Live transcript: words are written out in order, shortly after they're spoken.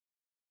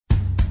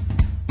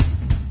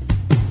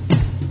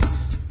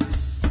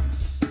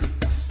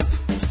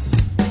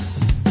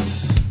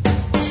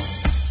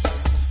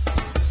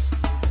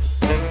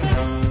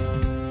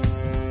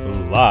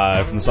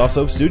the Soft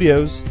Soap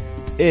Studios,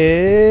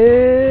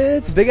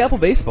 it's Big Apple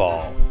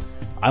Baseball.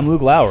 I'm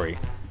Luke Lowry,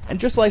 and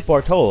just like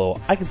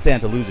Bartolo, I can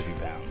stand to lose a few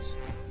pounds.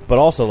 But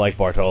also like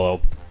Bartolo,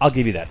 I'll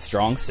give you that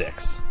strong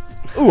 6.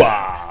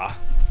 Ooh-ah!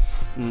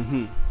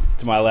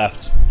 To my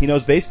left, he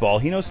knows baseball,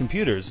 he knows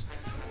computers.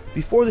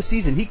 Before the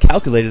season, he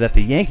calculated that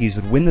the Yankees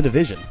would win the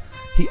division.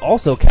 He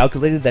also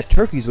calculated that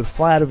turkeys would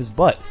fly out of his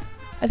butt.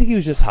 I think he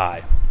was just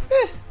high.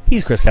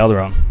 He's Chris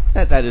Calderon.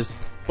 That is,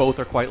 both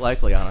are quite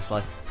likely,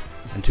 honestly.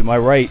 And to my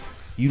right,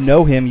 you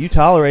know him, you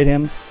tolerate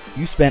him.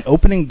 You spent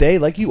opening day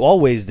like you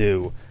always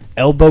do.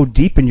 Elbow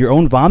deep in your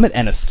own vomit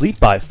and asleep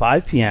by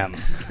 5 p.m.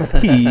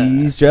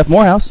 He's Jeff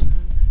Morehouse.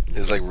 It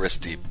was like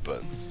wrist deep,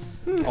 but...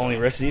 Only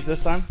wrist deep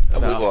this time?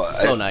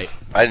 Slow night.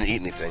 I didn't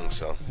eat anything,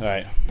 so... All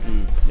right.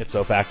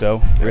 Ipso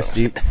facto, wrist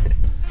deep.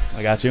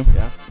 I got you.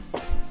 Yeah.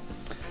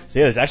 So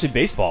yeah, there's actually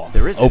baseball.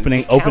 There is.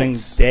 Opening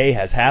day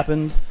has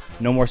happened.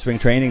 No more spring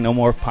training. No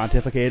more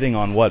pontificating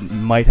on what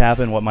might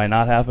happen, what might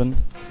not happen.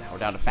 Now we're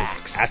down to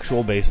facts.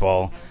 Actual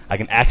baseball. I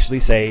can actually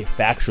say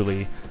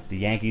factually the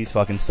Yankees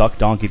fucking suck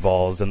donkey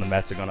balls and the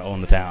Mets are going to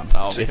own the town.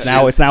 Oh, it's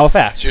now a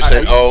fact. So you're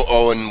saying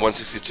 0 and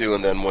 162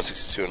 and then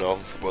 162 and 0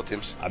 for both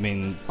teams? I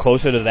mean,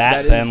 closer to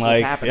that That than is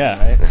like what's happening,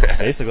 yeah, right?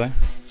 basically.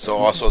 So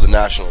also the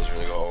Nationals are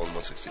going to go 0 and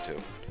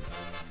 162.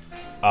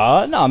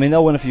 No, I mean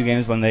they'll win a few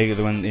games when the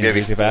Maybe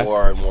injuries get back.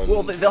 4 and 1.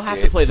 Well, they'll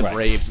have to play the Right.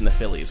 Braves and the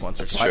Phillies once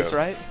or That's twice, true.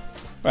 right?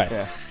 Right.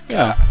 Yeah.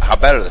 Yeah. How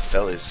bad are the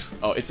Phillies?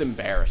 Oh, it's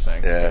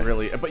embarrassing. Yeah. It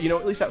really. But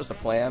at least that was the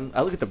plan.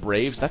 I look at the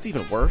Braves. That's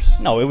even worse.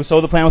 No, it was so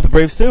the plan with the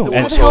Braves too. What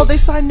And the hell? They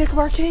signed Nick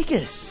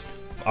Markakis.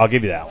 I'll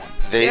give you that one.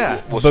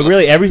 Yeah. Well, so But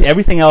really,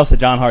 everything else that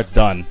John Hart's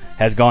done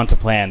has gone to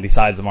plan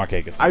besides the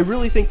Markakis. I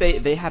really think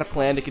they had a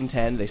plan to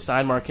contend. They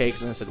signed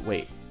Markakis, and I said,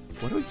 wait,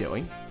 what are we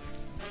doing?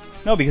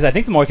 No, because I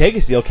think the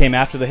Markakis deal came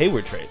after the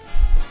Hayward trade.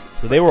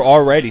 So they were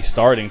already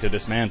starting to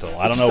dismantle.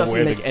 I don't know doesn't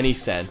where make any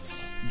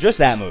sense. just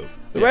that move.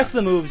 The Yeah. rest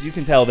of the moves, you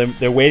can tell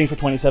they're waiting for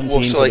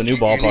 2017 for the new you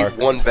ballpark.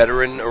 need one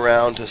veteran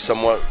around to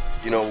somewhat,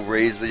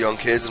 raise the young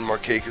kids, and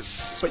Markakis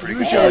is a pretty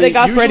good usually, guy. they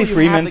got usually Freddie you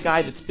Freeman. have the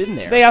guy that's been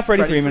there. They got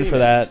Freddie Freeman for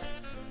that.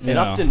 An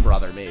Upton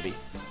brother, maybe.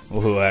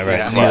 Whoever,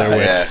 Yeah. neither Yeah,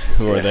 which, yeah.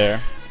 who are there.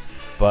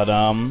 But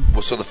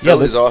Well, so the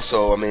Phillies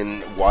also,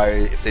 why,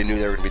 if they knew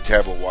they were going to be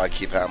terrible, why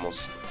keep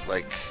Hamels?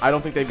 I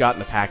don't think they've gotten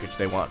the package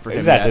they want for him.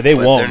 exactly, yet. they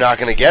But won't. they're not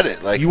going to get it.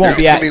 You won't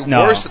be it's at- going to be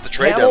no. worse at the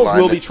trade Hamels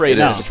deadline. will be than traded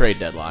it at is. the trade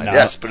deadline. No.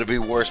 Yes, but it'll be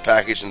worse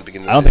package in the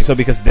beginning of I don't the think so season.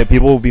 because the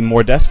people will be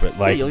more desperate.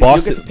 Like you'll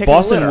Boston, get the pick of the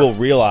Boston litter. will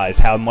realize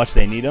how much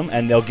they need him,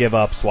 and they'll give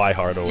up Swihart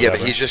or whatever. Yeah,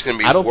 but he's just going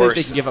to be I don't worse.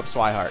 think they can give up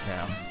Swihart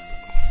now.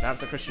 Not with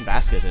the Christian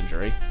Vasquez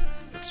injury.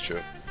 That's true.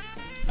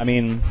 I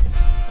mean,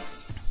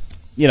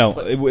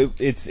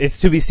 it's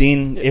to be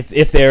seen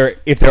if their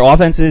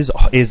offense is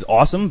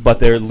awesome, but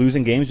they're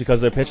losing games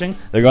because they're pitching.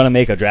 They're going to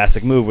make a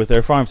drastic move with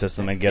their farm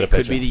system and get a It could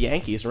pitcher. be the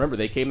Yankees. Remember,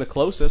 they came the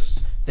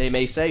closest. They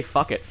may say,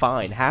 fuck it,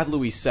 fine. Have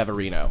Luis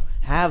Severino.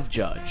 Have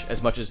Judge.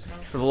 As much as,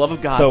 for the love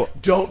of God,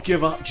 don't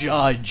give up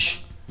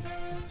Judge.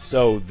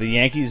 So the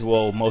Yankees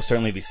will most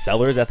certainly be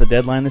sellers at the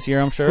deadline this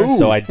year, I'm sure. Who?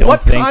 So I don't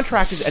what think.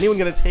 contract is anyone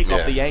going to take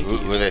off the Yankees?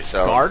 Who they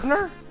sell?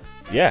 Gardner?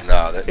 Yeah.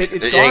 No, It's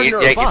the Gardner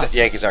or bust.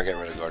 Yankees aren't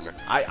getting rid of Gardner.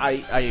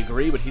 I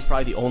agree, but he's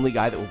probably the only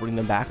guy that will bring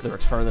them back the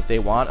return that they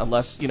want,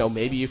 unless,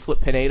 maybe you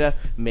flip Pineda,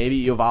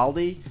 maybe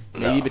Eovaldi,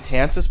 maybe No.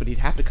 Betances, but he'd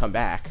have to come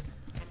back.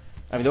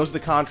 I mean, those are the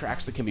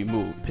contracts that can be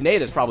moved.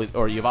 Pineda's probably,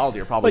 or Eovaldi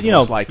are probably But the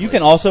most likely. you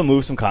can also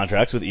move some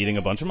contracts with eating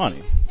a bunch of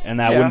money, and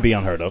that Yeah. wouldn't be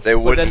unheard of. They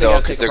then wouldn't they though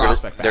gotta because take a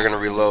prospect they're back.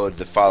 going to reload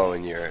the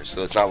following year,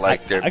 so it's not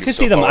like they're I could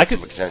see them. I could.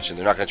 contention.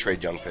 They're not going to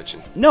trade young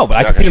pitching. No, but They're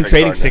I not could see gonna them trade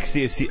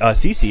trading Gardner.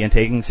 CC and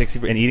taking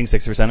 60 and eating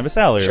 60% of his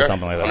salary Sure, or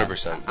something like that.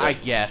 100%. I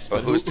guess,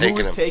 but who's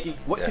taking him?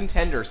 What Yeah.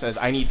 contender says,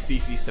 I need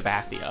CC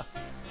Sabathia?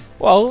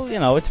 Well,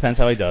 it depends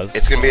how he does.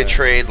 It's going to be a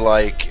trade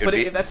like But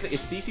if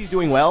CC's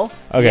doing well,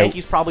 Okay. the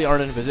Yankees probably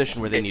aren't in a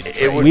position where they need to It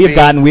trade. would we have be-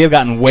 gotten way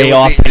it would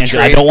off be the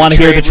tangent. I trade- don't want to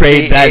the hear the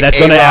trade would trade. be That's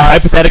going to A-Rod for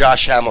hypothetically.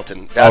 Josh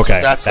Hamilton. That's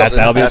Okay, that's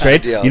that'll be the that's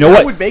trade. deal. You know I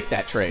what? would make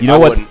that trade. You know I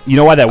what? wouldn't. You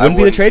know why that I wouldn't be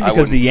the wouldn't. trade? I Because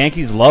wouldn't. the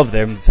Yankees love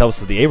themselves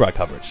for the A-Rod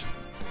coverage.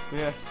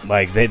 Yeah.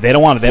 Like they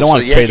don't want to. They don't So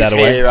want the to trade that Yankees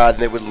hate away. A-Rod,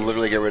 and they would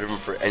literally get rid of him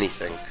for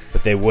anything.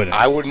 But they wouldn't.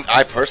 I wouldn't.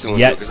 I personally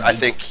Yeah. wouldn't because I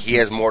think he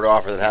has more to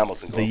offer than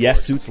Hamilton. The going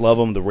yes forward. suits love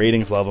him. The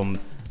ratings love him.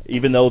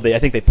 Even though I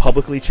think they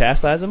publicly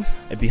chastise him,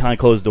 and behind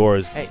closed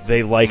doors, Hey.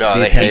 they like. No,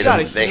 the they He hate attention.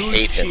 got a They huge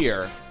hate him.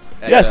 cheer.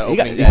 at Yes, the he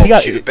got. opening He day.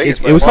 got. Shoot, the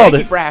biggest It was one. called.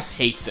 Yankee brass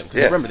hates him. 'Cause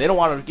Yeah. remember, they don't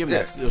want to give him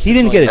Yeah. that. He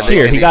didn't get a And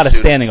cheer. they He got a sued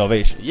him. standing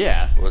ovation.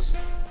 Yeah. Was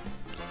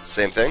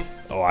same thing.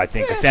 Oh, I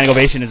think a standing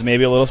ovation is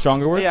maybe a little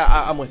stronger word. Yeah,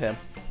 I'm with him.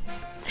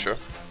 Sure.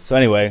 So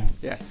anyway,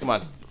 Yeah, come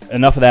on.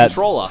 enough of that.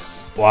 Control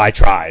us. Well, I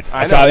tried.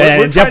 I know. tried.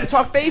 We're And trying Jeff, to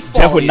talk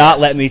baseball. Jeff would here. not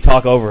let me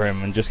talk over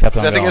him and just kept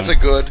on So I think going.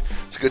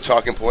 it's a good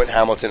talking point.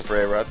 Hamilton for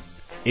A-Rod.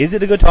 Is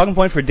it a good talking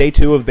point for day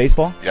 2 of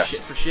baseball? Yes.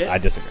 Shit for shit. I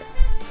disagree.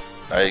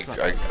 I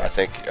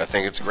think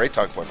it's a great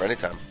talking point for any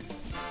time.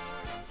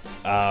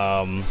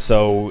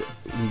 So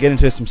we can get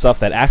into some stuff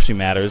that actually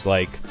matters,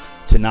 like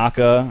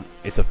Tanaka,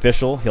 it's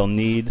official. He'll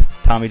need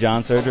Tommy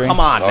John surgery. Come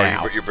on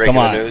now. You're breaking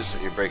the news?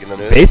 You're breaking the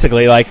news?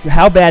 Basically, like,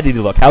 how bad did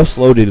he look? How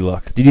slow did he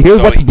look? Did you hear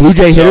what the Blue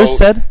Jay hitters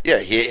said? Yeah,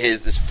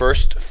 his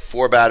first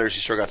 4 batters, he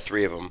sure got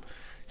 3 of them.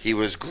 He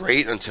was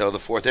great until the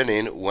 4th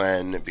inning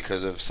when,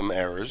 because of some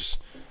errors,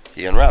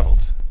 he unraveled,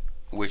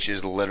 which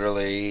is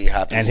literally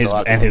happens a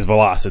lot. And his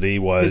velocity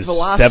was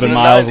 7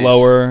 miles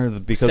lower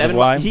because of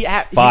why?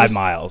 5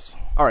 miles.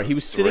 All right, he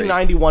was sitting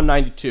 91,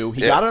 92.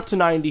 He got it up to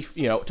 90,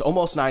 to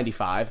almost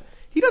 95.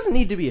 He doesn't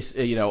need to be a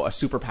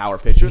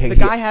superpower pitcher. The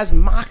guy has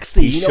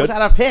moxie. He knows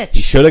how to pitch.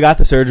 He should have got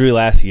the surgery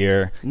last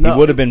year. No. He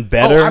would have been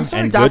better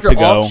and good to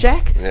go.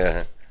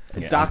 Yeah.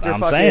 Dr.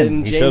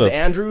 fucking James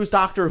Andrews,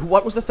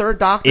 what was the third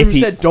doctor who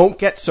said don't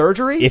get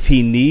surgery? If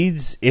he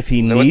needs they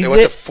went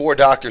to 4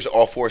 doctors,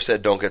 all 4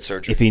 said don't get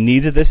surgery. If he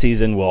needs it this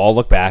season, we'll all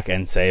look back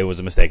and say it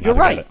was a mistake. You're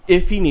right.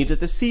 If he needs it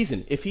this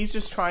season, if he's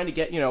just trying to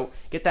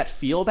get that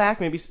feel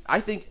back, maybe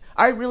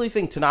I really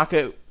think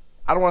Tanaka,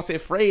 I don't want to say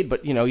afraid,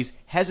 but he's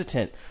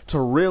hesitant to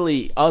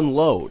really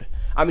unload.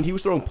 I mean, he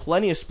was throwing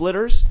plenty of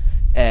splitters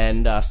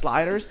and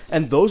sliders,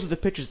 and those are the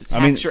pitches that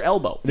tax your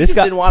elbow. This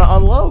guy didn't want to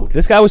unload.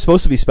 This guy was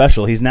supposed to be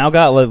special. He's now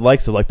got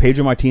likes of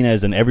Pedro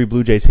Martinez and every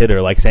Blue Jays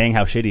hitter saying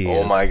how shitty he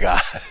is. Oh my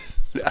god.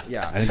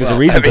 Yeah, I think there's a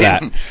reason for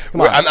that.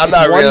 I'm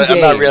not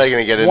really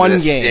going to get into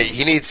this. Game.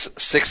 He needs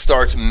 6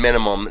 starts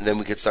minimum, and then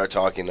we could start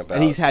talking about.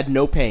 And he's had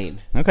no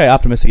pain. Okay,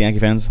 optimistic Yankee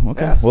fans.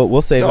 Okay, yeah.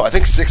 we'll save it. No, I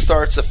think 6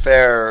 starts a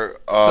fair.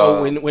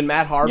 So when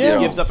Matt Harvey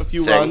gives up a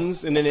few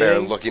runs in an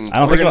inning, we're going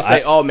to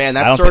say, "Oh man,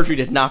 that surgery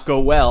did not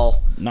go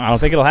well." No, I don't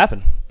think it'll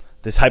happen.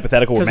 This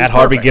hypothetical where Matt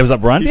Harvey gives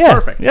up runs? He's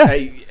perfect. Yeah.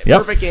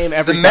 Perfect game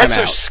every time. The Mets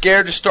are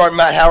scared to start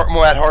Matt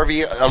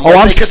Harvey on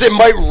Wednesday because it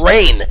might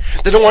rain.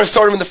 They don't want to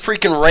start him in the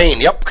freaking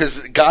rain. Yep,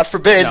 because God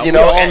forbid,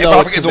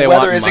 if the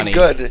weather isn't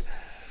good.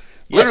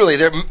 Literally,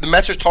 the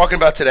Mets are talking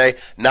about today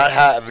not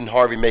having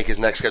Harvey make his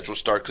next scheduled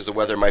start because the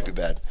weather might be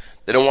bad.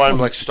 They don't want him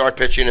to start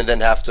pitching and then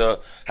have to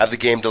have the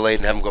game delayed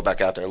and have him go back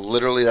out there.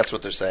 Literally, that's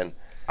what they're saying.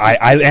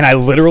 I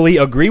literally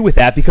agree with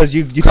that because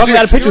you talk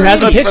about a pitcher who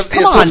hasn't pitched.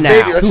 Come on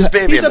now. He's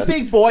a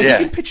big boy. Yeah.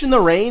 He can pitch in the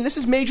rain. This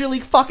is Major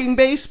League fucking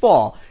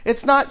baseball.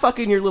 It's not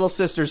fucking your little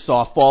sister's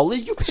softball.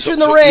 You pitch in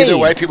the rain. Either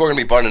way, people are going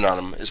to be bunting on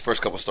him his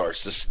first couple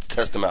starts. Just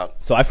test him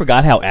out. So I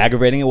forgot how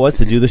aggravating it was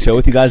to do the show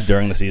with you guys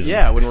during the season.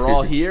 Yeah, when we're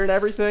all here and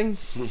everything.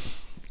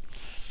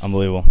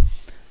 Unbelievable.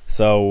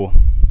 So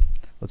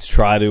let's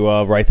try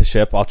to right the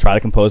ship. I'll try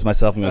to compose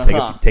myself. I'm going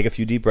to take a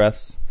few deep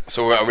breaths.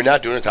 So are we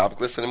not doing a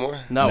topic list anymore?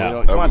 No.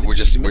 We don't. We're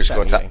just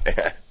going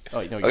to.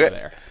 You were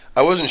there.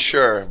 I wasn't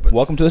sure. But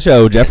welcome to the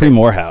show, Jeffrey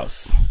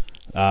Morehouse.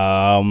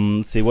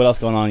 Let's see what else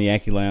going on in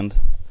Yankee land.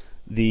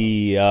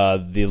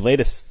 The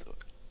latest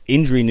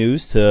injury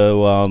news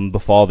to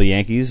befall the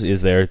Yankees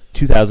is their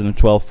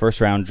 2012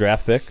 first round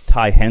draft pick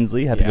Ty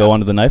Hensley had to go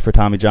under the knife for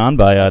Tommy John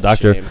by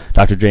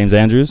Dr. James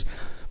Andrews.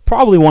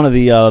 Probably one of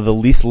the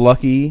least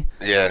lucky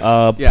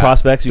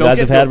prospects you guys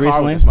have had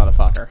recently. This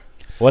motherfucker.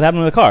 What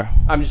happened to the car?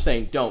 I'm just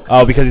saying, don't.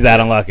 Oh, because he's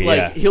that unlucky.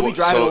 He'll be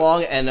driving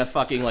along, and a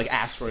fucking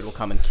asteroid will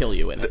come and kill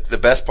you in it. The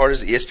best part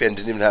is ESPN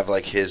didn't even have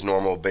his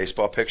normal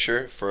baseball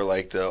picture for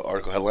the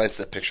article headlines.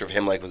 The picture of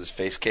him with his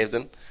face caved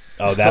in.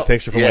 Oh, that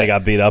picture from when he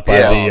got beat up by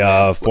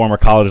the former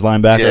college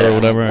linebacker or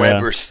whatever.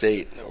 Weber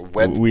State.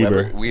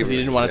 Weber. Because he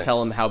didn't want to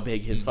tell him how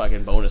big his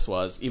fucking bonus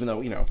was, even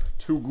though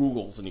 2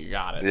 Googles and you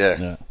got it.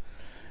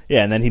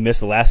 Yeah, and then he missed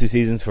the last 2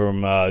 seasons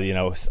from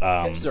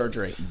hip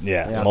surgery.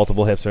 Yeah,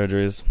 multiple hip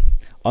surgeries.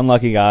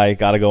 Unlucky guy,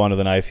 got to go under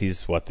the knife.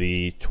 He's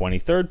the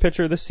 23rd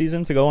pitcher this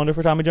season to go under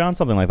for Tommy John,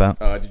 something like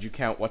that. Did you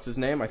count what's his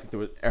name? I think there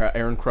was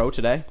Aaron Crow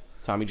today.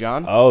 Tommy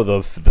John. Oh,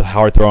 the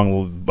hard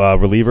throwing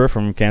reliever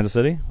from Kansas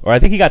City, or I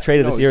think he got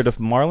traded this year to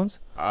Marlins.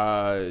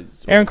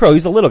 Aaron Crow,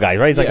 he's the little guy,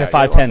 right? He's a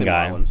 5'10"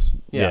 guy.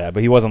 Yeah,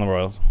 but he was on the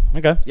Royals.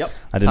 Okay. Yep.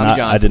 I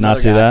did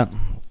not see that.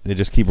 They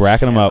just keep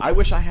racking him up. I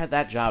wish I had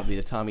that job to be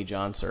the Tommy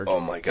John surgeon.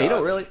 Oh my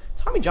god. Really?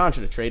 Tommy John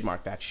should have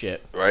trademarked that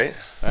shit. Right?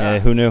 Yeah,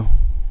 who knew?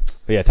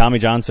 But yeah, Tommy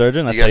John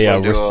surgeon. That's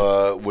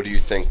what do you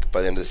think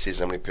by the end of the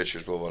season? How many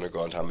pitchers will have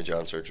undergone Tommy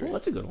John surgery? Well,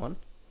 that's a good one.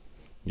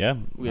 Yeah.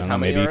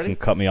 Maybe you can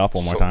cut me off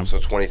one more time. So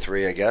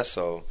 23, I guess.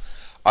 So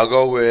I'll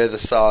go with a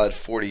solid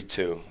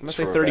 42. I'm gonna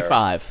say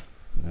 35.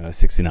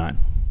 69.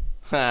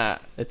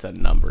 It's a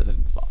number that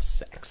involves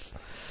sex.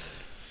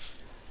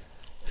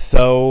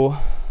 So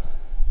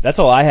that's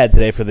all I had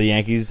today for the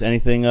Yankees.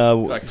 Anything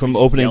from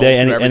opening day?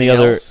 Any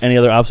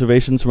other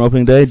observations from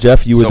opening day?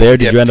 Jeff, you were there.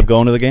 Did you end up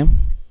going to the game?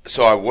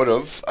 So I would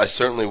have. I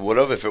certainly would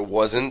have if it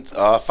wasn't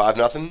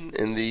 5-0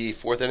 in the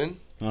 4th inning.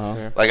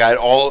 Uh-huh. I had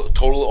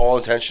all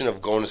intention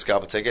of going to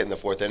scalp a ticket in the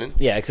 4th inning.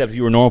 Yeah, except if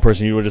you were a normal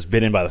person, you would have just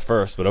been in by the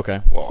first. But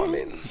okay. Well, I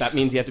mean, that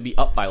means you have to be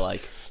up by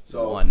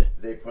 1.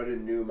 They put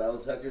in new metal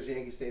detectors in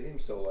Yankee Stadium,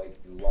 so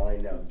the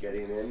line now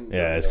getting in.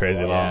 Yeah, it's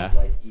crazy long.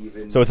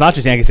 So it's not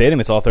just Yankee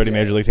Stadium; it's all 30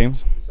 major league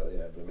teams. So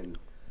yeah, but I mean,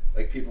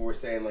 Like people were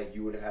saying, like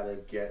you would have had to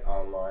get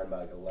online by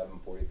like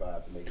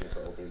 11:45 to make it for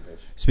opening pitch.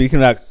 Speaking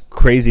about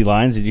crazy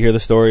lines, did you hear the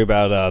story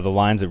about the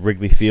lines at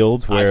Wrigley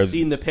Field? Where I've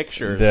seen the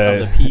pictures of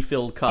the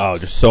pea-filled cups. Oh,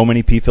 just so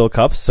many pea-filled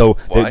cups. So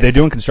they're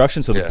doing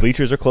construction, so the Yeah.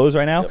 bleachers are closed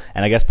right now,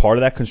 and I guess part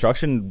of that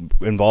construction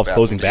involves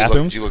closing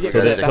bathrooms. Did you look Yeah,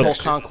 at that the whole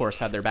picture? concourse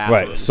had their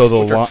bathrooms. Right, so the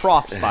which are lo-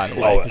 troughs, by the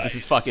way, because this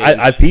is fucking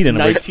I peed in a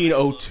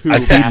 1902. I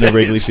peed in the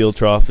Wrigley Field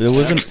trough. It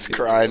wasn't. Just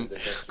crying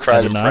I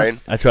and did not. praying.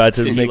 I tried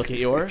to Did you make. look at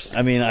yours?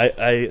 I mean,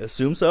 I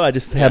assume so. I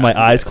just had my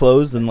eyes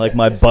closed and like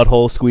my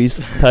butthole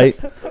squeezed tight.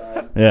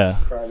 Yeah,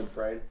 Crying and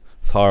praying.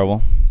 it's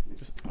horrible.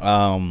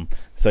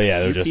 So yeah,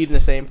 they're You just. peed in the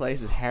same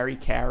place as Harry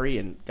Carey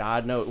and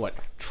God knows what,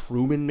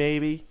 Truman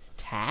maybe,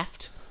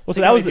 Taft. Well, so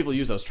Think that how was many people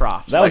use those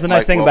troughs. That was the Like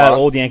nice thing Mike about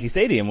Wilbon. old Yankee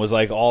Stadium was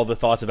like all the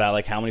thoughts about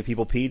like how many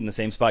people peed in the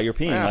same spot you're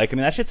peeing. Yeah. Like I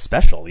mean that shit's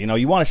special. You know,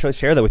 you want to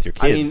share that with your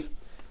I mean, kids,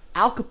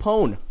 Al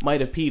Capone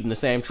might have peed in the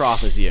same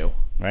trough as you.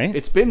 right?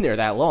 It's been there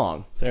that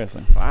long.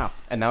 Seriously. Wow.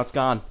 And now it's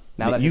gone.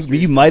 Now that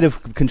You might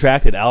have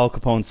contracted Al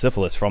Capone's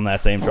syphilis from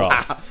that same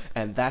trough.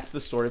 And that's the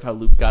story of how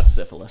Luke got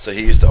syphilis. So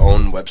he used to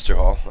own Webster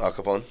Hall, Al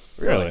Capone.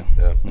 Really?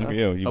 Yeah. Look at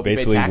you. You Hope he paid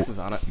basically taxes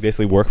on it.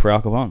 basically work for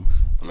Al Capone.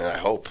 I mean, I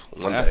hope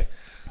one Yeah. day.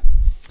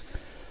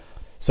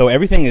 So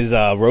everything is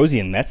rosy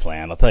in Mets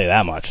land. I'll tell you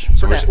that much.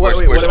 So we're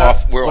what about-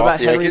 off. We're what off about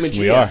the Henry Yankees.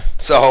 Mejia? We are.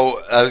 So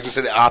I was gonna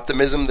say the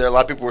optimism. There, a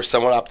lot of people were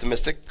somewhat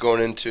optimistic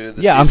going into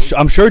the Yeah, season.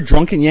 I'm sure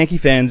drunken Yankee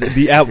fans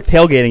be out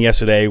tailgating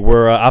yesterday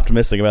were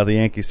optimistic about the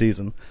Yankee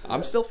season.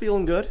 I'm still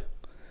feeling good.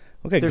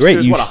 Okay, There's, great.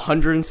 There's You what, sh-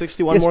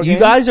 161 Yes, more you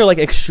games? guys are like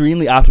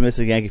extremely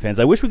optimistic Yankee fans.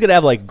 I wish we could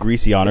have like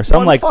Greasy on or some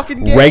one like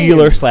fucking game.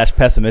 regular /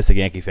 pessimistic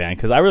Yankee fan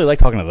because I really like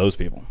talking to those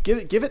people. Give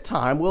it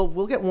time.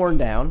 We'll get worn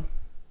down.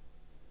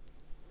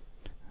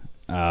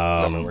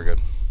 No, we're good.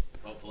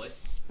 Hopefully.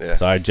 Yeah.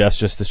 Sorry, Jeff's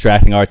just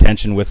distracting our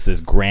attention with this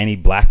granny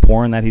black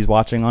porn that he's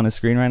watching on his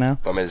screen right now.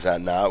 I mean, is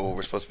that not what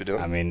we're supposed to be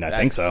doing? I mean, I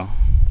think so.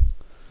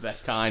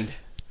 Best kind.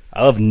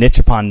 I love niche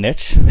upon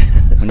niche.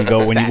 When you go,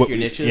 Stack your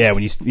niches? Yeah,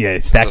 when you stack So your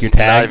it's Not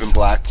tags. even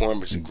black porn,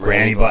 but just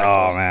Granny black.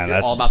 black. Oh man, You're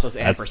that's all about those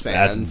that's- ampersands.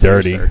 That's in your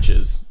dirty.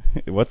 Searches.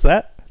 What's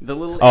that? The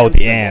little Oh, and the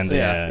symbol. and.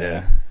 Yeah.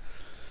 Yeah.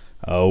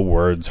 Oh,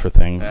 words for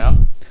things. Yeah.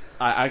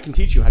 I can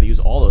teach you how to use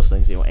all those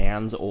things. You know,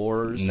 ands,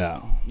 ors.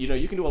 No. You know,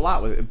 you can do a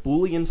lot with it.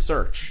 Boolean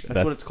search.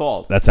 That's what it's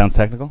called. That sounds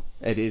technical.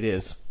 It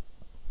is.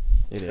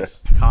 It is.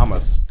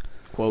 Commas,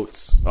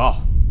 quotes.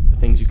 Oh, the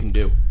things you can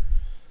do.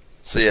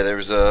 So yeah, there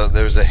was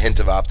a hint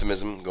of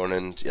optimism going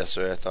in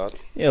yesterday. I thought.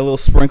 Yeah, a little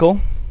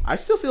sprinkle. I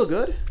still feel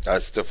good. I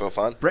still feel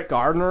fine. Brett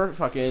Gardner,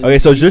 fucking. Okay,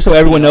 so just so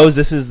everyone knows,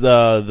 this is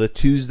the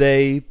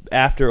Tuesday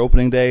after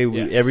opening day.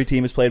 Yes. Every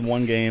team has played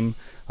one game.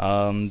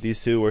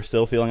 These two are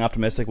still feeling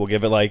optimistic. We'll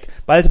give it like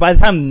by the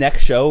time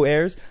next show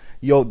airs,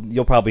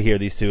 you'll probably hear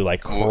these two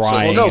like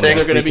crying. no, and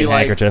they're gonna be freaking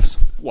like- handkerchiefs.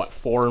 What,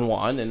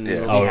 4-1, and Yeah.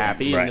 they'll Oh, be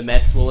happy, right. and the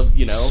Mets will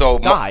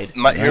have, died.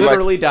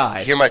 Literally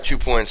died. Here are my 2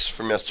 points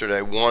from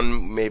yesterday.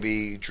 One,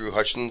 maybe Drew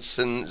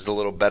Hutchinson is a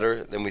little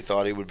better than we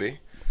thought he would be.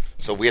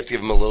 So we have to give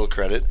him a little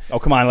credit. Oh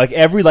come on, like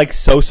every like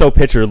so-so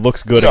pitcher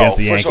looks good No, against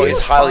the first of all, Yankees.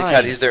 he's highly Fine.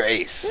 touted. He's their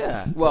ace.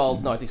 Yeah. Well,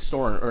 no, I think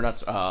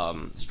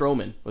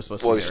Stroman was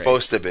supposed to Well, be he's their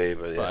supposed to be,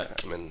 but yeah,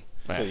 But- I mean,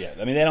 So, yeah,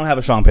 I mean they don't have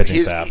a strong pitching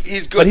He's- staff.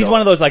 he's good, but he's though.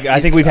 one of those like I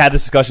He's think we've good. had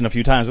this discussion a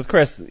few times with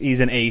Chris. He's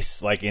an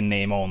ace like in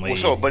name only. Well,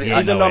 so, but He's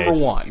he's a no number ace.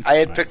 one. I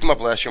had picked him up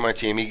last year on my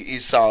team.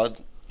 He's solid.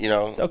 You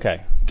know, It's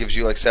okay. gives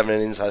you like 7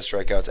 innings, high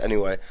strikeouts.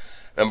 Anyway,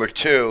 number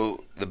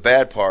 2, the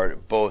bad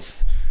part,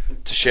 both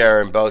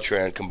Teixeira and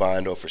Beltran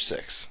combined 0 for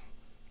 6,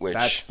 which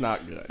That's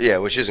not good. yeah,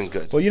 which isn't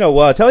good. Well, you know,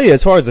 I'll tell you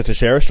as far as the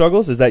Teixeira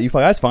struggles is that you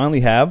guys finally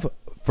have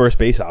first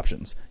base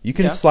options. You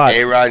can Yeah. slot.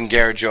 A-Rod and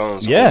Garrett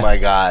Jones. Yeah. Oh my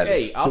God.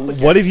 Hey, I'll put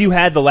What have you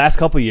had the last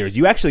couple of years?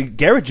 You actually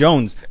Garrett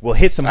Jones will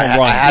hit some home I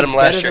runs. had him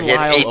last better year. He had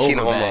than Lyle 18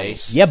 home Overbay.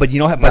 runs. Yeah, but you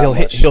know, but Not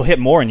much. he'll hit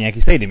more in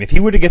Yankee Stadium. If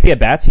he were to get the at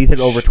bats, he'd hit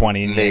over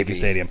 20 in Maybe. Yankee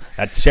Stadium.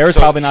 Teixeira's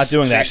probably not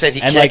doing so that. you're saying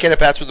he And, can't like, get at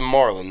bats with the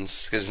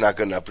Marlins because he's not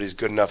good enough, but he's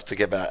good enough to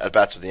get at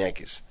bats with the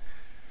Yankees.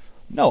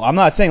 No, I'm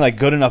not saying like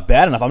good enough,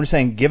 bad enough. I'm just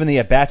saying given the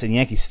at bats in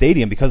Yankee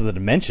Stadium because of the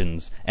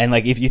dimensions, and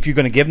like if you're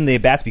going to give him the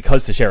at bats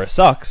because Teixeira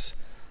sucks,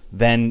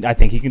 then I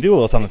think he can do a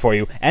little something for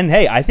you. And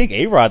hey, I think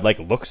A-Rod like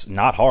looks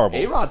not horrible.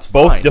 A-Rod's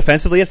both fine.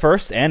 defensively at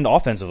first and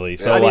offensively.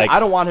 So I mean, like I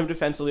don't want him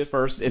defensively at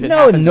first. If it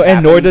no, happens, no it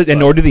and nor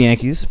happens, do the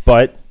Yankees.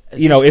 But Is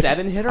you know, he if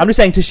seven hitter? I'm just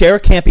saying Teixeira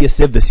can't be a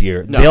sieve this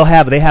year. No.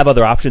 They have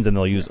other options and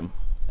they'll use them.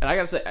 And I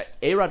gotta say,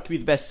 A-Rod could be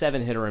the best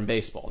 7 hitter in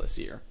baseball this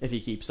year if he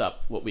keeps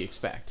up what we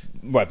expect.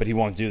 Right, but he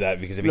won't do that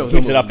because if No, he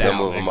keeps he'll it up, move They'll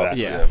down. move him up.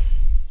 exactly. Yeah.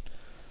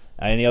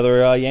 Any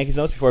other Yankees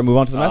notes before I move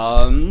on to the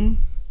Mets?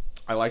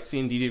 I like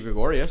seeing Didi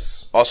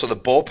Gregorius. Also, the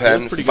He bullpen,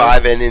 looked pretty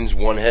 5 innings,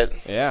 1 hit.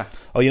 Yeah.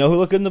 Oh, you know who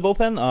looked good in the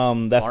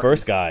bullpen? That Martin.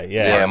 first guy.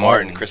 Yeah,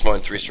 Martin. Chris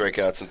Martin, 3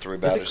 strikeouts and 3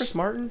 Is batters. it Chris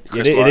Martin?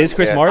 Chris It is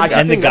Chris yeah. Martin, I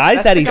and the think guys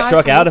that's that the he guy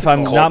struck from out, if I'm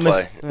Mexico. not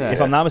Coldplay.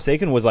 if I'm not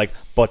mistaken, was like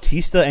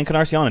Bautista,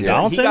 Encarnacion, and Yeah.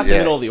 Donaldson. He got the Yeah.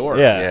 middle of the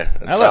order. Yeah, Yeah,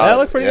 that's that solid.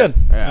 looked pretty Yeah. good.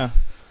 Yeah.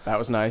 That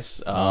was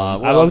nice.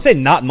 I would say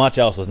not much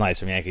else was nice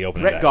from Yankee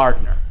opening Brett day.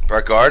 Gardner.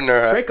 Brett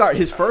Gardner.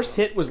 His first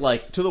hit was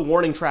like to the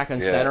warning track on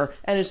Yeah. center,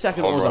 and his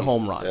second one was a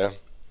home run. Yeah.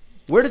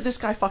 Where did this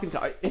guy fucking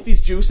come? If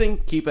he's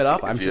juicing, keep it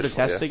up. I'm sort of Beautiful,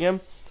 testing him.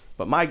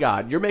 But my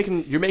God, you're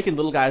making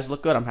little guys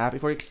look good. I'm happy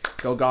for you.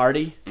 Go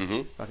Gardy.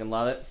 Mm-hmm. Fucking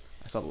love it.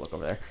 I saw the look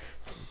over there.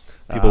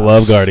 People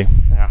love Gardy.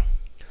 Yeah.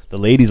 The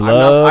ladies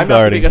love I'm not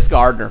Gardy. the biggest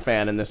Gardner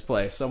fan in this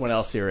place. Someone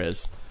else here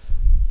is.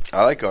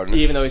 I like Gardner.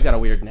 Even though he's got a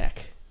weird neck.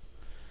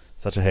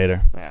 Such a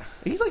hater. Yeah.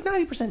 He's like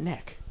 90%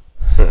 neck.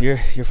 You're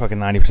fucking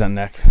 90%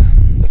 neck.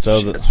 That's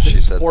what she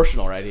said.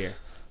 Proportional right here.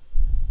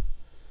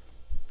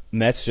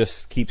 Mets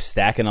just keep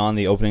stacking on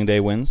the opening day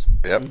wins.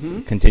 Yep.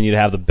 Mm-hmm. Continue to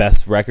have the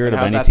best record And of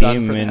how's any that done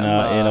team for in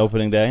them,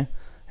 opening day.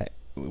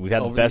 We've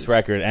had the best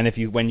record, and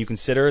when you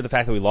consider the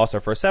fact that we lost our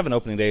first 7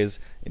 opening days,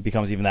 it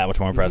becomes even that much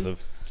more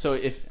impressive. So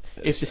if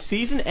the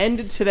season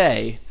ended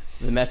today,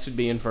 the Mets would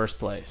be in first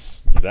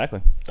place.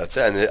 Exactly. That's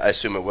it, and I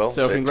assume it will.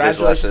 So Today's the congratulations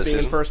last of on the being in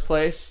season. first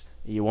place.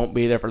 You won't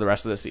be there for the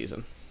rest of the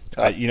season.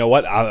 You know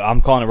what? I'm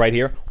calling it right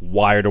here.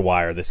 Wire to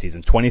wire this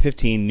season.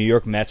 2015 New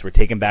York Mets. We're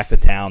taking back the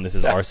town. This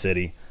is our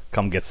city.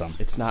 Come get some.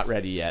 It's not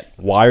ready yet.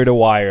 Wire to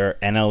wire,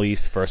 NL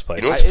East, first place.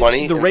 You know what's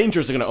funny? The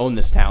Rangers are going to own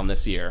this town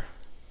this year.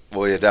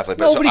 Well, yeah,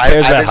 definitely. Nobody so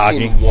cares I about haven't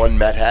hockey. seen one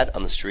Met hat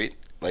on the street,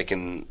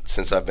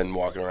 since I've been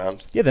walking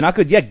around. Yeah, they're not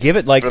good yet. Give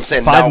it like But I'm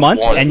saying 5 not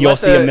months, one. and you'll Let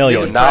see a million.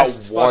 Yo, not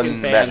depressed one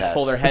fucking Met fans hat.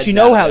 pull their heads But you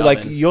know out how, of the like,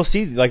 oven. you'll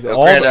see, like,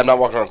 Granted, I'm not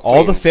walking on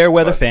all the Queens, fair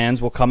weather but-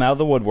 fans will come out of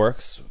the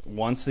woodworks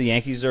once the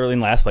Yankees are in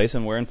last place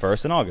and we're in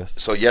first in August.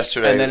 So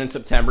yesterday, And then in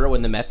September,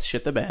 when the Mets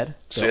shit the bed,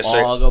 So they'll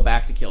yesterday- all go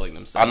back to killing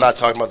themselves. I'm not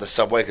talking about the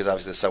subway because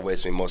obviously the subway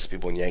is most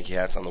people in Yankee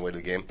hats on the way to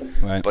the game.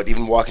 Right. But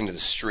even walking to the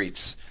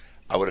streets,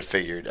 I would have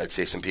figured I'd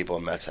see some people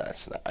in Mets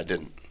hats. I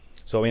didn't.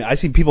 So I mean, I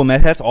see people in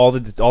Mets hats all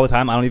the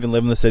time. I don't even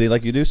live in the city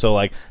like you do. So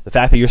like the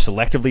fact that you're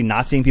selectively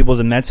not seeing people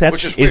in Mets hats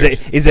Which is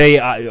is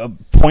a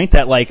point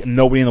that like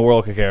nobody in the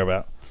world could care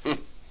about.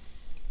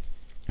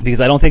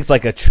 Because I don't think it's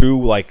like a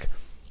true like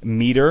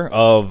meter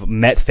of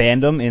Met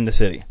fandom in the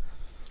city.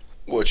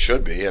 Well, it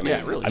should be. I mean,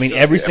 Yeah, really. I mean, should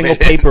every be. single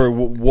paper.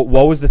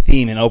 What was the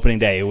theme in opening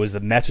day? It was the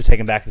Mets are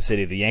taking back the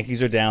city. The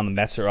Yankees are down. The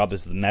Mets are up.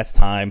 It's the Mets'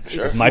 time.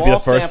 Sure. This might be the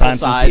Small first time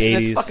sample since the size,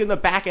 and 80s. it's fucking the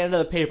back end of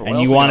the paper. And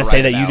you want to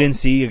say that you didn't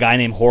see a guy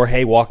named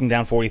Jorge walking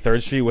down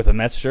 43rd Street with a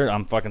Mets shirt?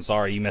 I'm fucking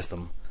sorry, you missed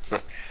him.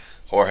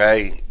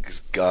 Jorge,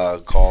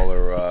 call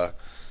or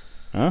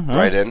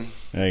right in.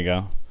 There you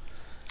go.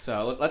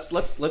 So let's.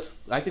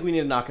 I think we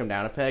need to knock him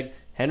down a peg.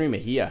 Henry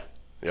Mejia.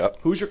 Yep.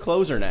 Who's your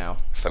closer now?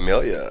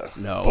 Familia.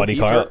 No, Buddy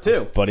he's Carlisle hurt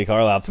too. Buddy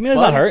Carlisle. Familia's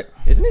not hurt.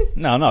 Isn't he?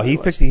 No, he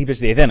pitched the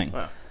 8th inning.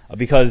 Wow.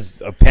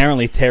 Because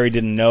apparently Terry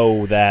didn't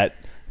know that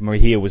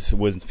Mejia was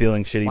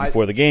feeling shitty Why-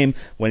 before the game.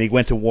 When he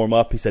went to warm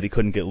up, he said he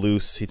couldn't get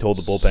loose. He told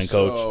the bullpen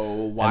coach, So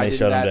why and they did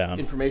shut that him down.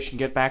 information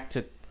get back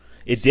to?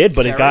 It did,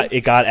 but Terry?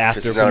 it got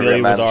after he's not a real Familia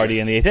was manager. already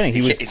in the 8th inning.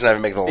 He's not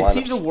even making the Is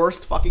lineups. he the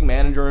worst fucking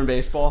manager in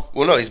baseball?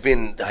 Well, no, he's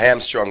being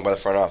hamstrung by the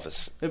front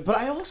office. But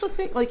I also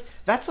think like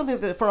that's something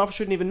that the front office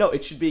shouldn't even know.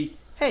 It should be,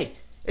 hey,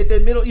 at the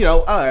middle,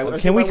 all right.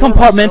 Can we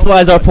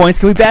compartmentalize our points?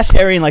 Can we bash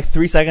Terry in like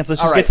 3 seconds?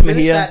 Let's just get to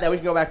Mejia. That, then we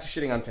can go back to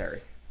shitting on Terry.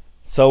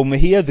 So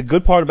Mejia, the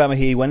good part about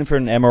Mejia, he went in for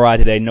an MRI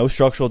today. No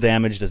structural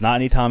damage. Does not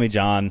need Tommy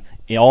John.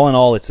 All in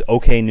all, it's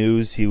okay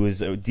news. He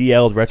was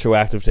DL'd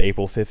retroactive to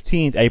April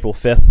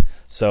 5th.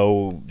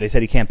 So they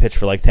said he can't pitch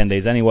for like 10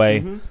 days anyway.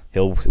 Mm-hmm.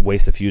 He'll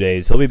waste a few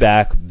days. He'll be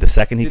back the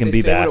second he Did can they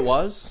be say back. what it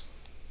was?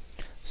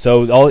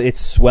 So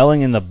it's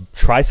swelling in the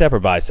tricep or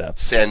bicep.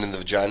 Sand in the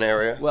vagina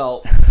area.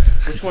 Well,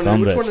 which one?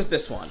 Some Which bitch. one is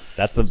this one?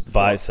 That's the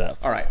bicep.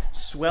 All right,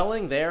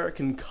 swelling there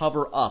can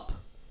cover up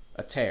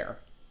a tear,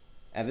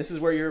 and this is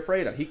where you're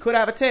afraid of. He could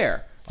have a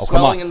tear. Oh, come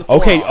swelling on. in the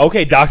forearm.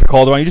 Okay, Dr.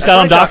 Calderon. You just That's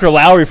got on right, Dr.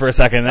 Lowry for a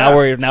second. Now Yeah.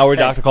 we're Hey.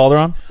 Dr.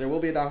 Calderon. There will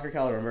be a Dr.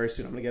 Calderon very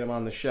soon. I'm gonna get him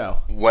on the show.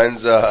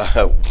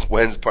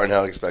 When's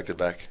Parnell expected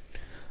back?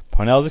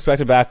 Parnell's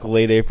expected back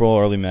late April,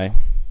 early May.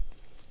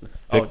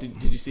 Oh,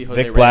 did you see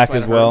Jose Vic Black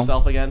Reyes as hurt well.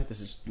 himself again?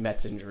 This is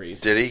Mets injuries.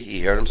 Did he?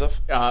 He hurt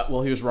himself?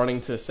 Well, he was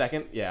running to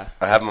second. Yeah.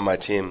 I have him on my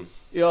team.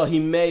 He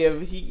may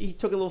have. He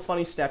took a little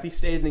funny step. He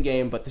stayed in the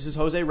game, but this is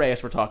Jose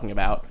Reyes we're talking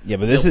about. Yeah,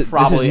 but this He'll is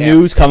probably have-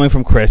 news coming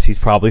from Chris. He's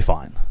probably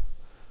fine.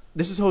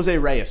 This is Jose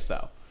Reyes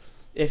though.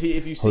 If you see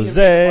him take a funny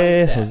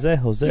step,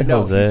 Jose. you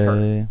know he's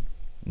hurt.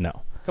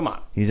 No, Come on.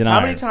 he's an How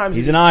Iron. many times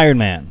He's you- an Iron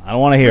Man. I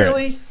don't want to hear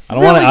Really? it. I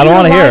don't want to. Really? I don't You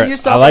want to hear line it.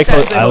 yourself I like. up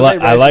and say I Jose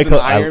like. I Reyes like. is an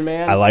Iron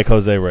Man? I like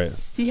Jose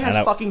Reyes. He has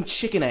and fucking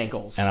chicken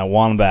ankles. I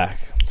want him back.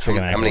 Chicken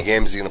How many ankles.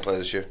 games is he going to play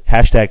this year?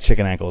 Hashtag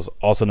chicken ankles,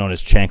 also known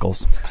as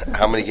chankles.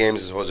 How many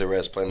games is Jose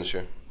Reyes playing this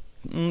year?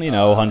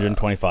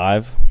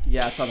 125.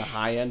 Yeah, it's on the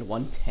high end,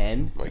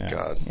 110, My Yeah.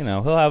 God.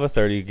 He'll have a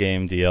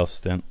 30-game DL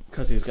stint.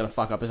 because he's gonna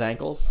fuck up his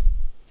ankles.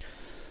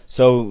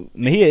 So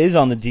Mejia is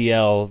on the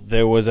DL.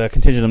 There was a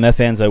contingent of Met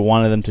fans that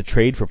wanted them to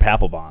trade for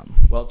Papelbon.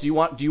 Well, do you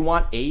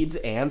want AIDS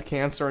and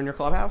cancer in your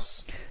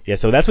clubhouse? Yeah,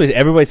 so that's what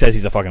everybody says.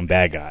 He's a fucking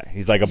bad guy.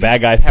 He's like a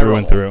bad guy through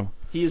and through.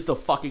 He is the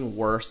fucking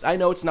worst. I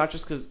know it's not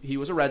just because he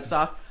was a Red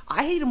Sox.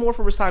 I hate him more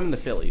for his time in the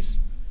Phillies.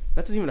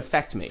 That doesn't even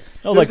affect me.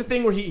 No, There's like the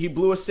thing where he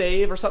blew a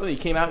save or something. He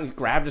came out and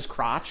grabbed his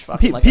crotch.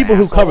 People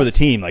who cover the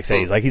team like say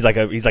he's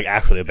like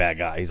actually a bad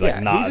guy. He's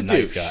like not he's a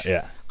nice guy.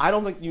 Yeah. I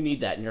don't think you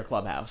need that in your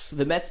clubhouse.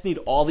 The Mets need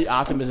all the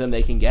optimism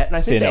they can get, and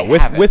I think they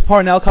have it. With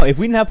Parnell, if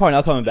we didn't have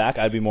Parnell coming back,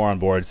 I'd be more on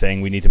board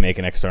saying we need to make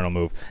an external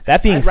move.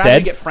 That being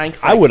said,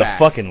 I would have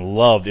fucking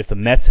loved if the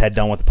Mets had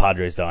done what the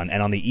Padres done,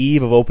 and on the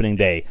eve of opening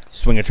day,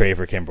 swing a trade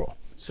for Kimbrel.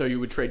 So you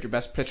would trade your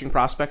best pitching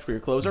prospect for your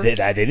closer? They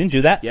didn't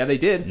do that. Yeah, they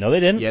did. No, they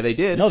didn't. Yeah, they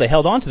did. No, they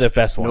held on to their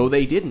best one. No,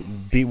 they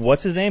didn't.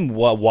 What's his name?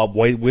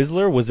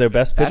 Whistler was their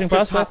best pitching prospect?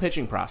 That's their top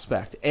pitching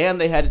prospect, and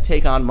they had to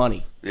take on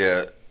money.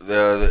 Yeah.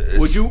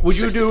 Would you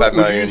do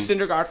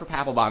Syndergaard for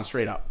Papelbon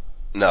straight up?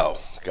 No,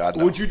 God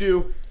no. Would you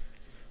do?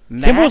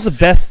 Kimbrel's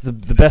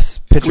the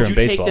best pitcher in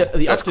baseball. Would you take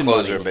the best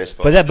closer in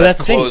baseball? But that's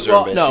the thing.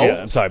 Well, no,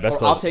 yeah, I'm sorry, best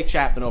closer. I'll take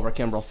Chapman over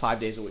Kimbrel 5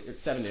 days a week,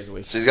 7 days a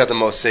week. So he's got the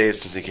most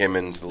saves since he came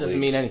into the league. Doesn't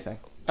mean anything.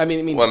 I mean,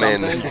 it means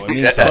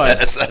something.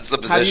 That's the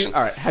position.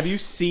 Have you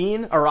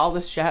seen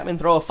Aroldis Chapman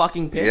throw a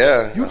fucking pitch?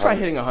 Yeah. You try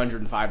hitting a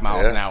 105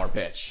 miles an hour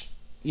pitch.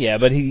 Yeah,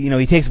 but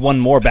he takes one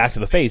more back to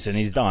the face and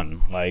he's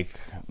done. Like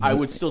I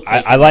would still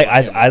take. I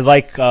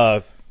like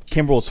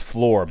Kimbrel's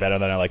floor better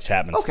than I like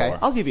Chapman's floor. Okay,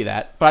 I'll give you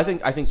that. But I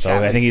think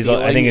Chapman's I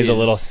think he's a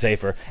little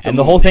safer. And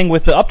the whole thing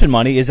with the Upton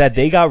money is that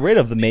they got rid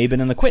of the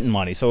Maben and the Quinton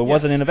money, so it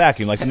wasn't in a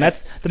vacuum. Like the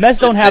Mets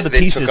don't have the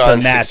pieces to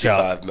match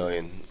up. $65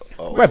 million.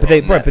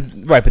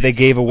 But they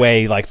gave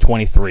away like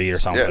 23 or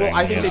something. Yeah. Well,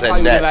 I think they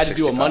probably would have had to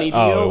do a money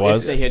deal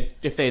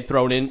if they had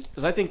thrown in,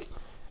 because I think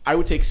I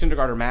would take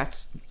Syndergaard or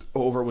Matz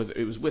over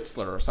it was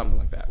Whistler or something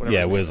like that.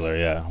 Yeah, Whistler.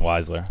 Yeah,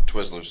 Weisler.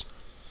 Twizzlers.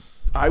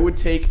 I would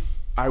take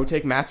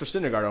Matz or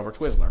Syndergaard over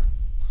Twizzler.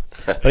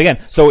 But again,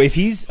 so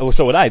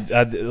what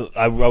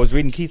I was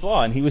reading Keith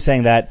Law and he was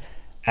saying that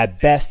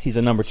at best he's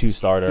a number 2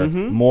 starter.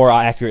 Mm-hmm. More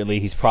accurately,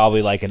 he's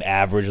probably like an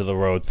average of the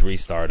road 3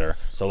 starter.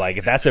 So like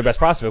if that's their best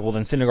prospect, well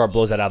then Syndergaard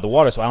blows that out of the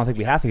water. So I don't think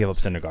we have to give up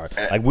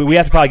Syndergaard. Like we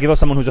have to probably give up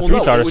someone who's a 3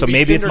 starter. So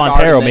maybe it's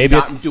Montero, maybe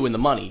it's not doing the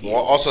money. Well,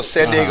 also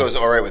San Diego's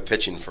all right with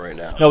pitching for right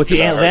now. No,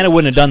 Atlanta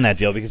wouldn't have done that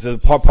deal because the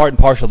part and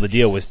parcel of the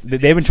deal was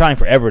they've been trying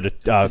forever to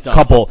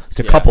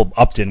couple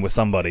Upton with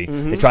somebody.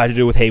 Mm-hmm. They tried to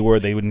do it with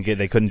Hayward,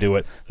 they couldn't do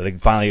it. But they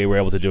finally were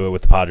able to do it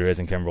with the Padres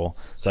and Kimbrel.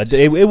 So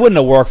it wouldn't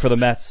have worked for the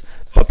Mets.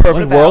 But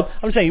perfect world.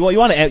 I'm saying you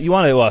want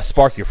to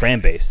spark your fan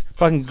base.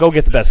 Fucking go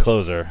get the best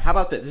closer. How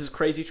about this? This is a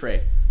crazy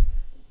trade.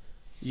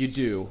 You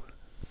do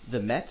the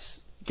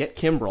Mets get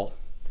Kimbrel,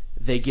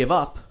 they give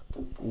up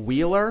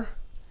Wheeler,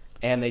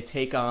 and they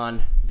take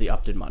on the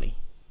Upton money.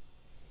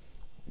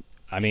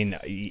 I mean,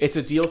 it's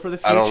a deal for the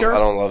future. I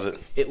don't love it.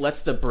 It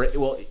lets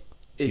the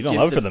you don't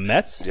love it for the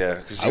Mets? Yeah,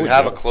 because you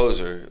have a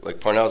closer. Like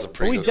Parnell's a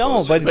pretty good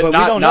closer. But we don't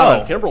know.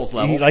 Not on Kimbrel's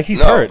level.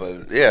 He's hurt.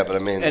 But I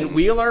mean. And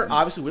Wheeler,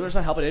 obviously, Wheeler's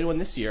not helping anyone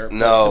this year.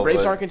 No. The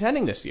Braves aren't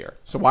contending this year.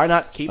 So why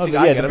not keep the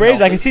guy? Yeah, the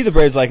Braves. I can see the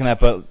Braves liking that,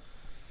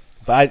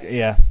 but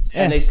yeah.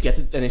 And they still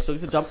get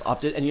to dump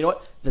Upton. And you know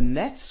what? The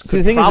Mets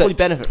could probably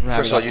benefit from having.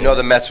 First of all,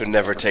 the Mets would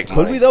never take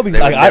money. Could we though? They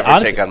would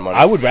never take on money.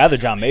 I would rather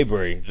John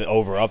Mayberry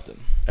over Upton.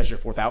 As your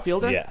 4th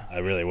outfielder? Yeah, I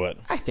really would.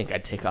 I think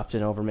I'd take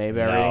Upton over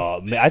Mayberry.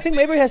 No, I think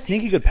Mayberry has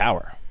sneaky good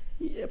power.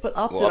 Yeah, but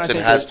Upton, Upton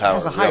has power.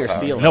 Has a higher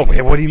ceiling. No,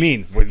 what do you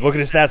mean? Look at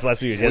his stats the last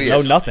few years. He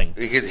has nothing.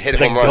 He could hit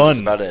home runs. That's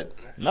about it.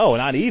 No,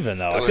 not even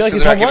though. I feel like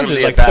his home runs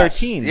is like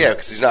 13. Yeah,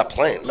 because he's not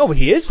playing. No, but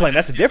he is playing.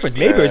 That's the difference.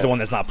 Mayberry's the one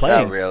that's not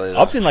playing. Not really.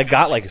 Upton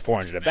got his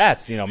 400 at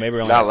bats.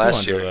 Mayberry only not got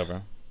last 200 year. or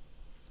whatever.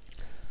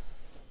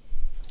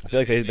 I feel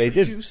like they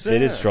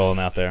did stroll him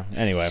out there.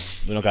 Anyway,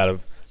 we don't got to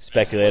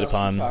speculate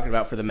upon talking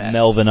about for the Mets.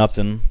 Melvin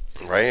Upton.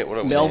 Right?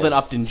 What Melvin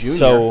Upton Jr.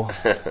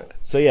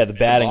 So yeah, the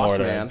batting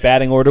order. Man.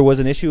 Batting order was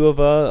an issue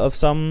of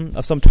some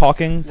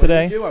talking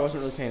today. What did you do? I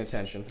wasn't really paying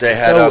attention. They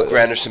had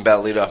Granderson bat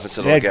leadoff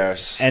instead of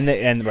Lagares. And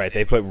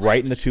they put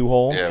Wright in the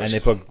 2-hole, and they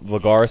put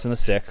Lagares in the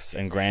 6,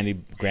 and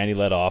Grandy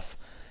led off.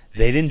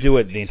 They didn't do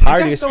it the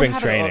entirety of spring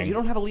training. You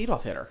don't have a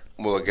leadoff hitter.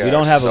 Well, we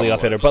don't have a leadoff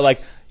hitter, but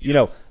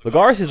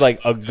Lagares is like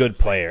a good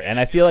player, and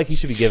I feel like he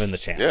should be given the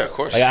chance. Yeah, of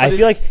course. I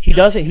feel like he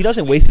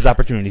doesn't waste his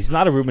opportunities. He's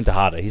not a Ruben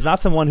Tejada. He's not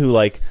someone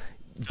who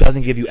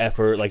doesn't give you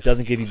effort,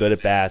 doesn't give you good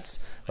at bats.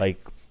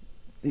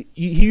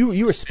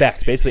 You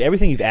respect basically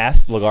everything you've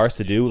asked Lagares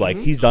to do.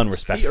 He's done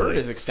respectfully. He earned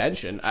his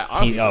extension.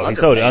 He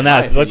sold it on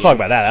that. Let's talk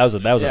about that.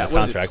 That was on his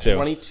contract too.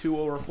 22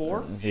 over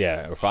 4.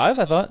 Yeah, or 5.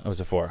 I thought it was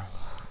a 4.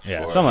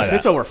 Yeah, 4. Something like that.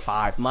 It's over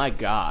 5. My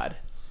God.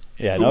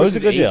 Yeah, no, it was a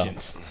good deal.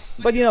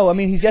 But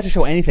he's yet to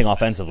show anything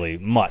offensively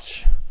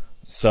much.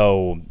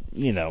 So,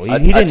 he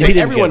didn't.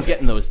 Everyone's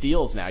getting those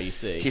deals now. You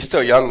see, he's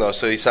still young though,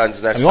 so he signs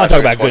his next. You want to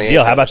talk about good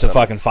deal? How about the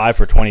fucking 5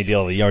 for 20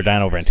 deal that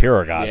Giordano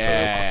Ventura got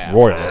for the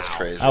Royals? That's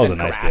crazy. That was a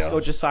nice Carrasco deal.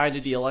 just signed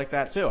a deal like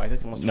that too. I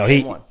think it was the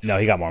same one. No,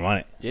 he got more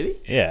money. Did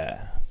he?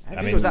 Yeah. I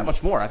think it was that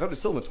much more. I thought it was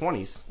still in the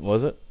 20s.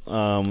 Was it?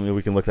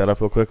 We can look that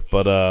up real quick.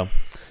 But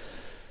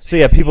so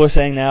yeah, people are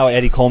saying now.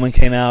 Eddie Coleman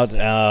came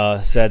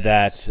out, said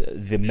that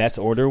the Mets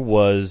order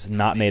was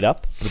not made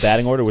up. The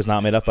batting order was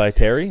not made up by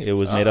Terry. It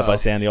was made up by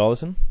Sandy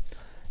Alderson.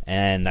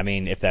 And,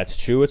 if that's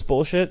true, it's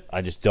bullshit.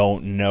 I just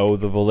don't know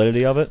the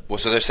validity of it. Well,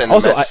 so they're saying the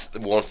Mets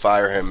won't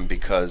fire him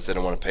because they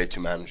don't want to pay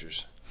 2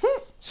 managers.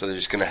 So they're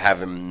just going to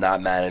have him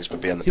not manage but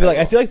be on the payroll.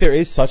 I feel like there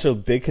is such a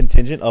big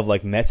contingent of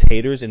like Mets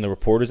haters in the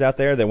reporters out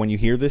there that when you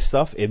hear this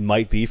stuff, it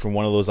might be from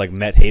one of those like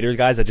Met haters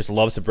guys that just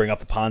loves to bring up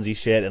the Ponzi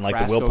shit and like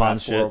Brasco the Will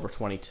Pons shit. Over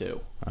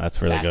 22.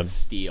 That's really good. That's a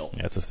steal.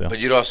 Yeah, it's a steal. But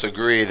you'd also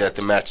agree that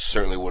the Mets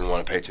certainly wouldn't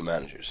want to pay two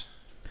managers.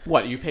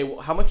 What you pay?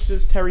 How much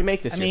does Terry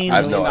make this year? I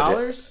have no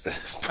idea.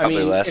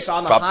 Probably less. If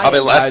on the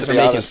probably less, to be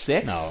honest.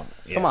 $6? No,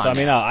 yeah. Come on. So, I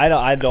mean, no,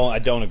 I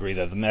don't agree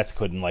that the Mets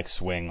couldn't like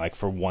swing like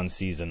for one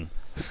season,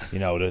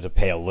 to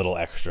pay a little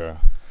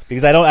extra.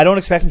 Because I don't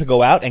expect him to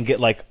go out and get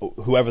like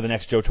whoever the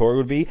next Joe Torre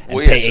would be and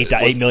pay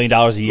 $8 million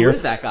a year. Who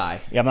is that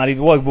guy? Yeah, I'm not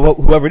even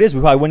whoever it is,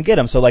 we probably wouldn't get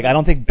him. So like I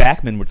don't think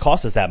Backman would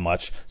cost us that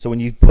much. So when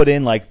you put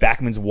in like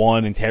Backman's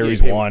one and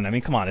Terry's one, I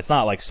mean, come on, it's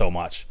not like so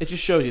much. It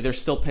just shows you they're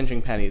still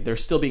pinching penny. They're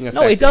still being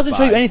affected. No, it doesn't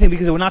show you anything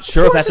because we're not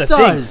sure if that's a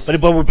thing.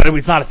 But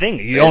it's not a thing.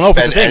 You don't know if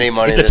it's a thing.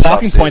 It's a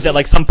talking point that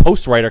like some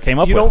post writer came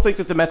up with. You don't think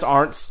that the Mets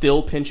aren't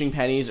still pinching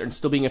pennies and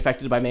still being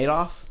affected by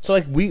Madoff? So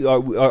like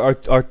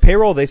our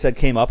payroll they said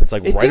came up. It's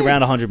like right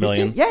around $100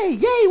 million.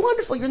 Yay,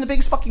 wonderful. You're in the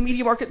biggest fucking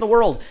media market in the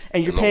world.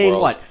 And you're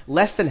paying,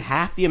 less than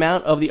half the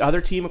amount of the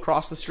other team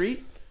across the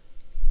street?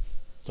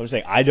 So I'm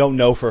saying I don't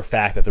know for a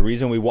fact that the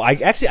reason we will. I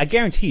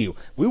guarantee you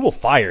we will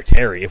fire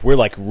Terry if we're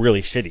like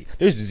really shitty.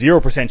 There's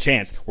 0%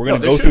 chance we're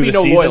going to go through the season.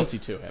 There should be no loyalty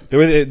to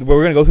him.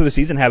 We're going to go through the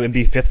season and have him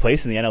be 5th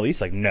place in the NL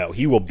East. Like no,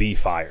 he will be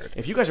fired.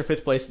 If you guys are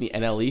 5th place in the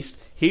NL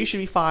East, he should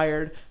be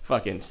fired.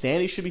 Fucking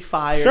Sandy should be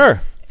fired.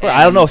 Sure.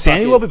 I don't know if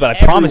Sandy will be, but I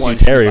promise you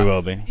Terry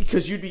will be.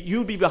 Because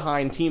you'd be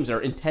behind teams that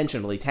are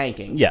intentionally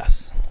tanking.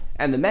 Yes.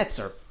 And the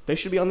Mets they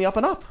should be on the up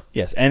and up.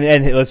 Yes, and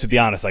let's be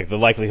honest, like the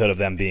likelihood of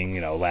them being,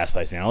 last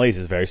place in the NL East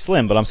is very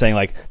slim. But I'm saying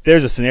like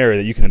there's a scenario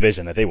that you can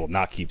envision that they will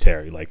not keep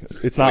Terry. Like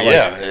it's not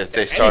if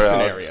they start any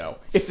scenario.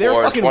 If they're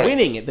fucking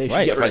winning, they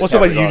should get rid of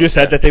Terry. But you just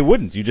said that they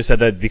wouldn't. You just said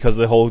that because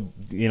of the whole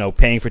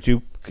paying for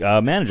two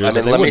managers. I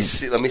mean, let me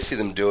see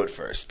them do it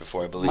first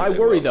before I believe. My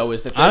worry though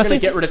is that they're going to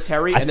get rid of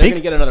Terry and they're going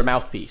to get another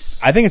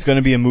mouthpiece. I think it's going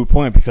to be a moot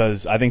point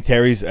because I think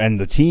Terry's and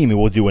the team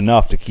will do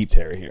enough to keep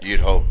Terry here. You'd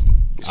hope.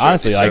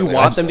 Honestly, do you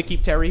want them to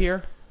keep Terry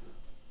here?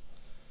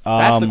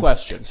 That's the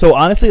question. So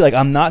honestly, like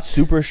I'm not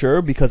super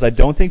sure because I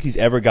don't think he's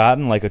ever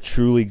gotten like a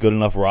truly good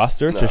enough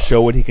roster to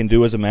show what he can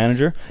do as a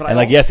manager. But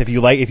and yes, if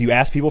you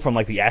ask people from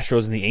like the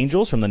Astros and the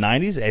Angels from the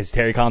 90s, is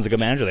Terry Collins a good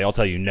manager? They all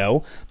tell you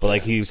no. But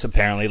like he's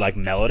apparently like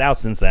mellowed out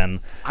since then.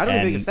 I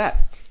don't think it's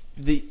that.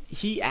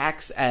 He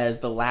acts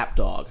as the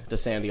lapdog to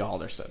Sandy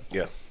Alderson.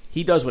 Yeah.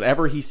 He does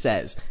whatever he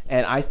says,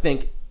 and I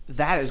think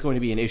that is going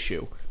to be an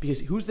issue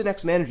because who's the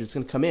next manager that's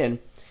going to come in?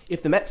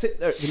 If the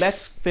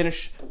Mets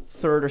finish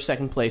 3rd or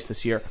 2nd place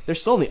this year, they're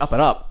still in the up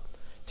and up.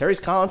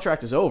 Terry's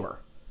contract is over.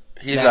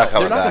 He's not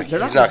coming back.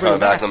 He's not coming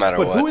back no matter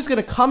what. But who is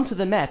going to come to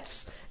the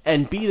Mets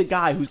and be the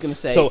guy who's going to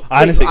say, so,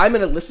 honestly, I'm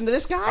going to listen to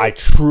this guy? I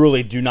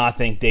truly do not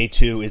think day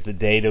 2 is the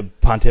day to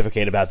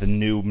pontificate about the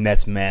new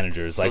Mets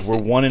managers. Like, we're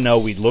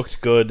 1-0. We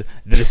looked good.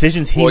 The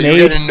decisions he made... Well,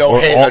 you didn't know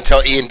him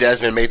until Ian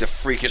Desmond made the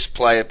freakish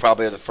play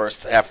probably the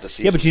first half of the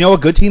season. Yeah, but you know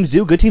what good teams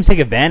do? Good teams take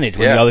advantage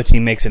when the other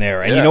team makes an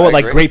error. And you know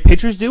what great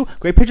pitchers do?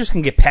 Great pitchers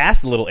can get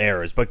past little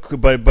errors, but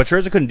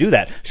Scherzer couldn't do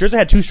that. Scherzer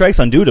had 2 strikes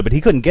on Duda, but he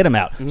couldn't get him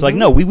out. Mm-hmm. So, like,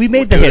 no, we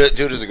made the hit.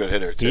 Duda's a good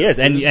hitter, too. He is.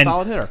 He's a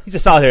solid hitter. He's a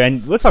solid hitter.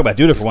 And let's talk about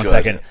Duda for 1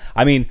 second.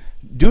 I mean...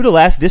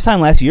 Duda this time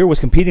last year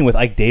was competing with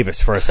Ike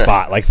Davis for a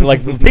spot. Like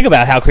think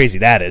about how crazy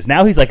that is.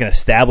 Now he's like an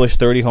established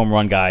 30 home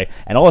run guy,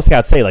 and all the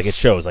scouts say like it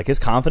shows. Like his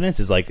confidence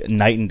is like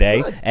night and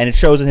day, and it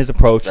shows in his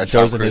approach. It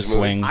shows in his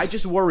swings. I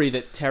just worry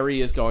that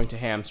Terry is going to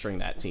hamstring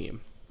that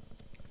team.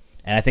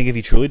 And I think if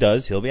he truly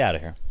does, he'll be out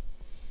of here.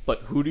 But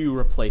who do you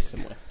replace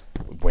him with?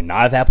 We're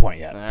not at that point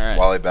yet. All right.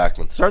 Wally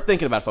Backman. Start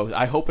thinking about it, folks.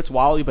 I hope it's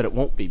Wally, but it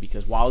won't be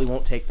because Wally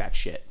won't take that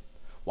shit.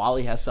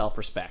 Wally has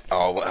self-respect.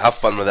 Oh, how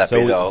fun would that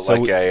be, though?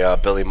 Like a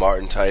Billy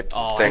Martin type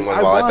thing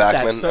with Wally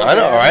Backman? I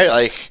know, right?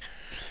 Like,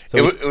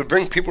 it would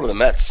bring people to the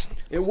Mets.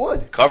 It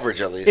would. Coverage,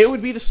 at least. It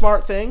would be the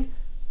smart thing,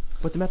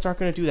 but the Mets aren't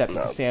going to do that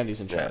because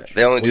Sandy's in charge. Yeah,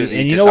 they only do the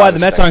and you know why the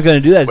Mets aren't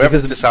going to do that?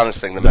 Because the dishonest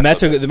thing. The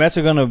Mets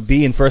are going to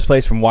be in first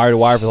place from wire to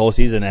wire for the whole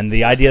season, and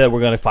the idea that we're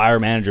going to fire a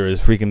manager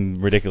is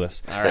freaking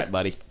ridiculous. All right,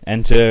 buddy.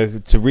 And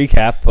to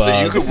recap,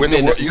 so you could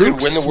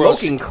win the World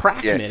Series.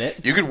 Crack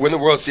minute. You could win the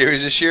World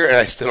Series this year, and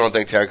I still don't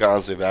think Terry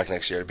Collins will be back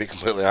next year. To be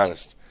completely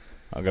honest.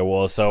 Okay,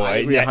 well, so I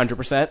agree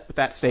 100% with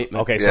that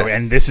statement. Okay, so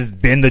and this has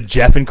been the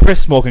Jeff and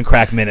Chris smoking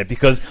crack minute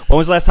because when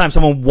was the last time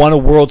someone won a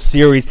World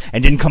Series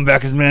and didn't come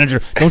back as manager?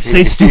 Don't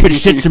say stupid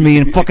shit to me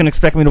and fucking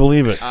expect me to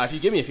believe it. If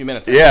you give me a few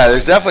minutes. Yeah,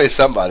 there's definitely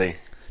somebody.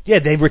 Yeah,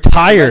 they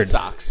retired. Red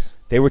Sox.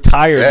 They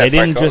retired. Yeah,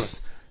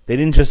 they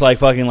didn't just like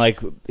fucking like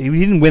he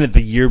didn't win it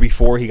the year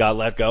before he got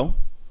let go.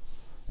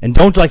 And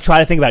don't like try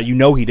to think about it. You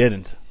know he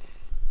didn't.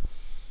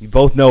 You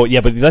both know it.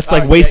 Yeah, but let's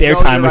waste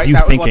airtime with you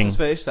thinking.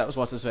 That was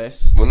what's his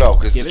face. Well, no,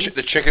 because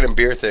the chicken and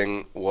beer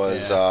thing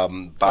was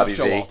Bobby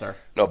V. Showalter.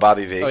 No,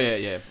 Bobby V. Oh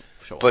yeah.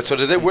 But so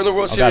did they win the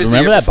World Series? God,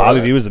 remember that Bobby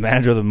V was the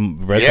manager of the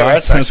Red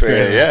Sox? Yeah,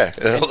 Red Sox.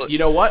 Yeah. You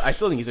know what? I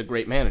still think he's a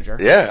great manager.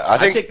 Yeah,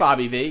 I'd take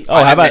Bobby V.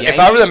 Oh, how about if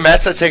I were the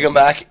Mets, I'd take him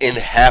back in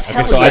half.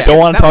 Okay, so I don't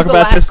want to talk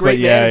about this, but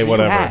yeah,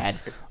 whatever.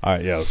 All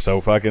right,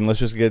 so fucking let's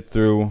just get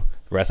through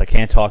rest. I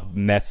can't talk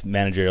Mets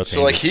managerial changes.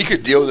 So, like, he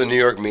could deal with the New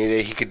York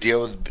media. He could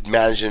deal with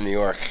managing in New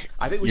York.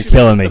 I think we You're should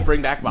killing me.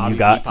 bring back Bobby.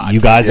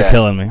 You guys are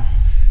killing me.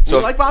 So,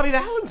 we like Bobby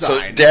Valentine.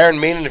 So, Darren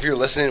Meenan, if you're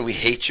listening, we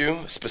hate you.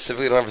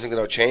 Specifically, don't ever think that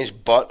would change.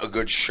 But a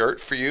good shirt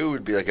for you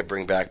would be like a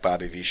bring back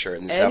Bobby V shirt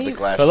and just have the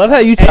glass. So I love how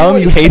you tell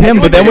him you hate him,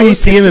 but then when you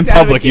see him in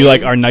public, you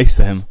like are nice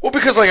to him. Well,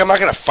 because like I'm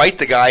not gonna fight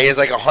the guy. He has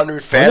like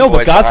 100 fanboys. No,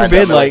 but God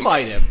forbid, like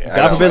fight him.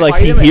 God forbid,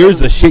 like he hears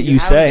the shit you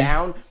say.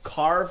 Down,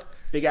 carve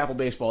Big Apple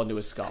Baseball into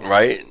his skull.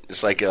 Right?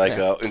 It's like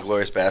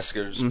Inglourious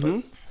Basterds. Mm-hmm.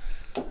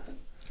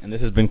 And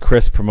this has been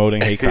Chris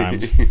promoting hate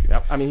crimes.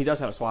 Yep. I mean, he does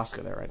have a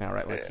swastika there right now,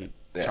 right? Like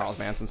Charles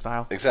Manson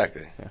style.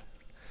 Exactly. Yeah.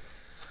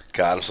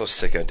 God, I'm so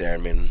sick of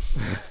Darren Meenan.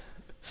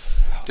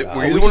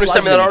 Were you we the one who just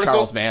sent me like that article?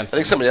 Charles Manson. I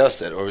think somebody else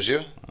did, or was you?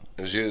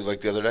 It was you, like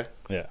the other day.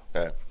 Yeah.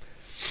 Yeah.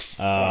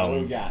 What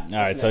do we got? All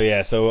right,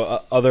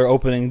 so other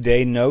opening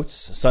day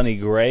notes. Sonny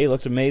Gray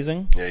looked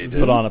amazing. Yeah, he did.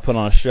 Put on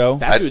a show.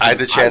 I had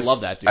the chance. I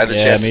love that dude. I had the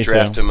chance to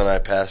draft him, and I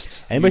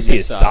passed. Anybody see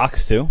his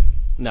socks too?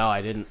 No,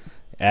 I didn't.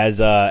 As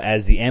the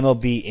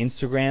MLB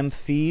Instagram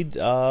feed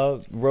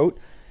wrote,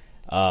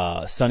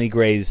 Sonny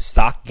Gray's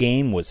sock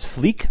game was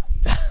fleek.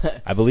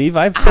 I believe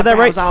I've said that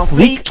right.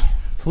 Fleek.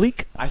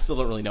 Fleek. I still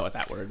don't really know what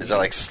that word means. Is that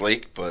like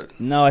sleek? But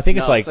no, I think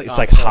it's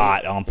like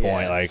hot, on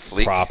point, like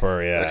fleek?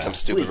 Proper. Yeah. Like some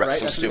stupid Fleek, right?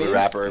 some stupid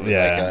rapper with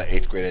like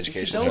 8th grade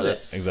education. You know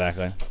this.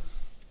 Exactly.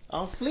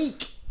 On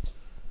fleek.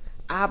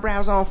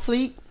 Eyebrows on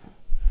fleek.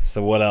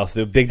 So what else?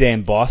 The big day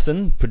in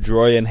Boston.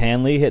 Pedroia and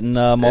Hanley hitting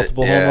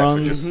multiple home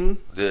runs.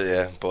 Both.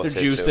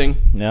 They're juicing.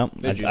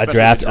 Yep. I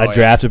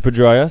drafted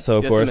Pedroia, so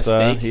of course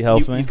he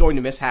helps me. He's going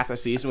to miss half the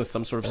season with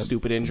some sort of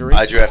stupid injury.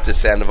 I drafted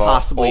Sandoval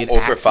possibly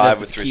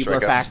 0-for-5 with 3 Keebler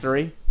strikeouts.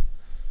 Factory.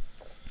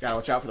 Gotta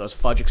watch out for those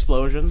fudge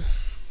explosions.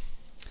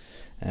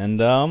 And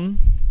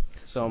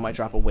So I might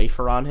drop a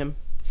wafer on him.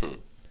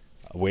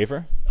 a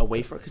wafer? A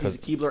wafer, because he's a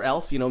Keebler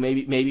elf. You know,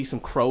 maybe some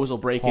crows will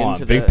break Hold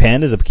into on, Big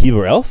Panda's a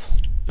Keebler elf?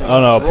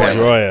 Oh no,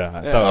 Pedroia.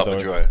 Pedroia.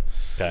 Pedroia.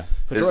 Okay.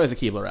 Pedroia's a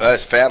Keebler elf.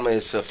 His family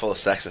is full of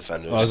sex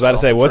offenders. I was about to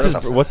say,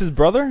 what's his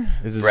brother?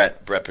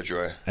 Brett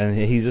Pedroia. And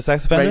he's a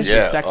sex offender?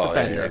 Sex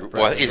offender. Yeah.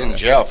 Well, he's in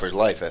jail for his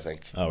life, I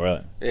think. Oh,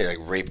 really? Yeah, like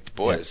raped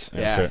boys.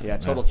 Yeah,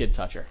 total kid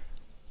toucher.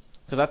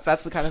 Because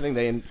that's the kind of thing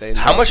they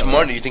How much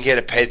money do you think he had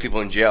to pay people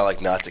in jail, like,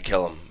 not to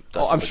kill him?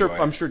 I'm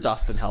sure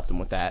Dustin helped him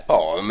with that.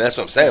 Oh, I mean, that's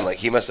what I'm saying. Like,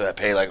 he must have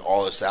paid like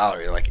all his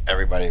salary to like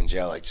everybody in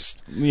jail, like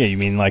just. Yeah, you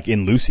mean like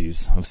in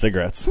Lucy's of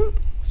cigarettes?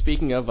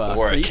 Speaking of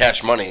or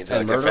cash money to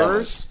like their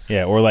families.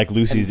 Yeah, or like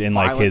Lucy's in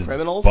like his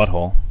criminals.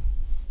 Butthole.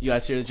 You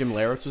guys hear that Jim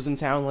Leyritz was in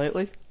town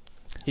lately?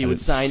 He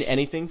would sign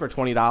anything for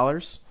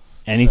 $20.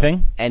 Anything?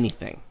 So,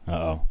 anything.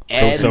 Uh-oh.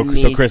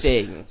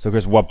 Anything. So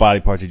Chris, what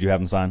body part did you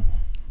have him sign?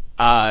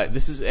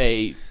 This is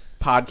a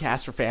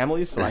podcast for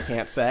families, so I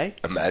can't say.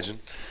 Imagine.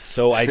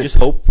 So I just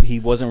hope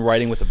he wasn't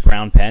writing with a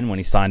brown pen when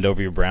he signed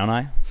over your brown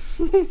eye.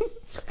 You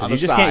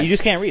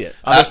just can't read it.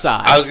 Other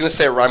side. I was gonna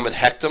say rhyme with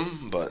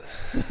Hectum, but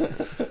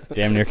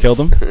damn near killed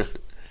him.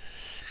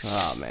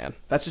 Oh man,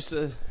 that's just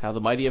how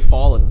the mighty have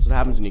fallen. That's what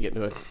happens when you get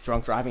into a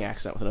drunk driving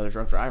accident with another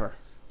drunk driver.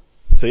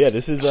 So yeah,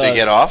 this is. So you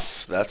get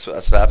off. That's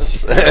what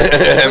happens.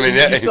 I mean,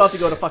 you still have to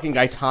go to fucking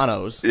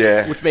Gaetano's.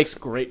 Yeah. Which makes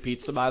great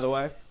pizza, by the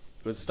way.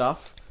 Good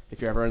stuff.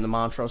 If you're ever in the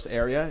Montrose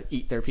area,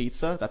 eat their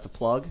pizza. That's a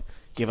plug.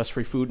 Give us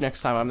free food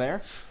next time I'm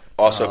there.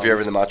 Also, if you're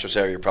ever in the Montrose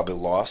area, you're probably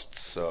lost.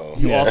 So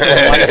you also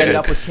might end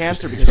up with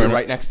cancer because you're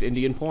right next to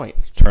Indian Point.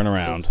 Turn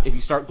around. So if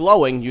you start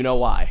glowing, you know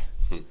why.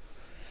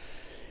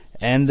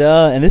 And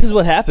this is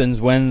what happens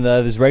when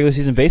there's regular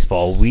season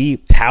baseball. We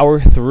power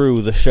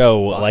through the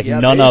show like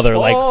none baseball. other.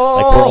 Like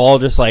we're all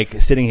just like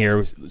sitting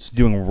here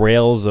doing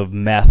rails of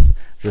meth.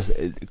 Just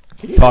Can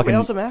you talking do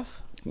rails of meth?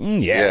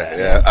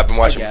 Yeah. I've been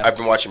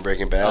watching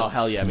Breaking Bad. Oh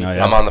hell yeah, me too.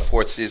 I'm on the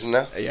 4th season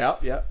now.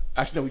 Yeah.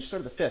 Actually, no, we just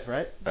started the 5th,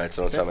 right? All right,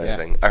 so don't tell me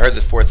anything. I heard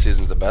the 4th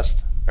season's the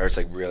best. I heard it's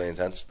like really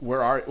intense.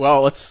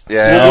 Let's.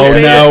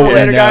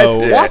 Later,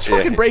 guys. Watch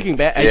fucking Breaking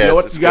Bad. Hey, Yeah, you know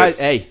what, it's you guys?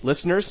 good. Hey,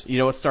 listeners, you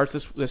know what starts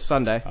this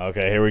Sunday?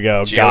 Okay, here we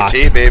go. GOT,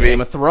 baby.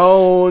 Game of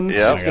Thrones.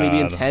 Yep. It's going to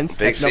be intense.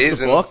 Big Picking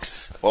season. Up the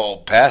books.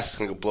 Well, it's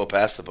going to blow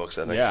past the books,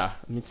 I think. Yeah,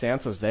 I mean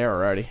Sansa's there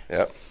already.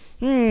 Yep.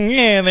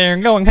 Yeah, they're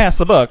going past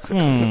the books. So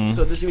there's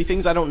going to be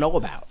things I don't know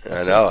about.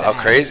 I know. How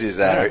crazy is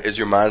that? Yeah. Is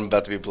your mind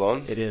about to be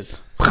blown? It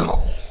is.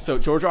 So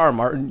George R.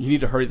 Martin, you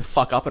need to hurry the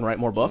fuck up and write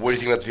more books. What do you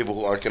think about the people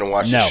who aren't going to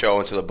watch the show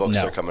until the books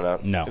are coming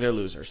out? No. They're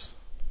losers.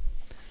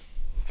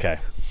 Okay.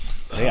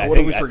 What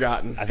have we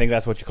forgotten? I think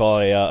that's what you call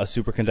a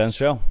super condensed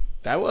show.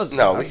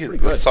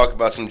 Let's talk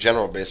about some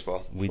general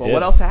baseball. Did.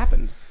 What else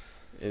happened?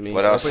 I mean,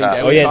 what else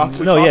happened?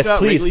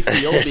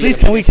 Please.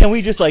 Can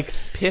we just like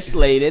piss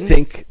laden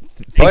think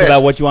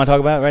about what you want to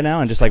talk about right now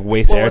and just like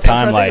waste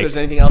airtime? Like, if there's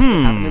anything else that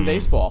happened in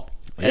baseball.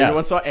 Yeah.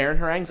 Everyone saw Aaron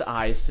Harang's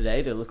eyes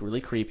today. They look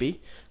really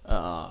creepy.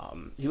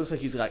 He looks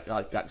like he's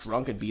got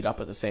drunk and beat up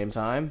at the same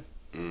time.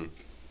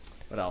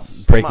 What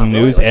else? Breaking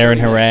news: Aaron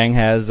Harang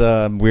has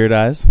weird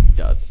eyes.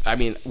 I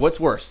mean, what's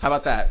worse? How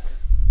about that?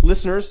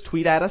 Listeners,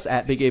 tweet at us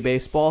at Big A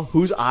Baseball.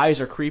 Whose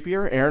eyes are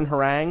creepier, Aaron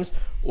Harang's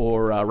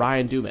or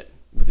Ryan Dumit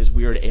with his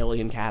weird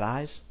alien cat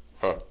eyes?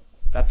 Huh.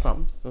 That's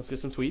something. Let's get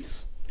some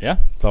tweets. Yeah,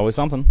 it's always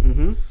something.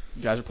 Mm-hmm.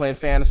 You guys are playing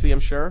fantasy, I'm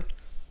sure.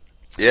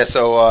 Yeah,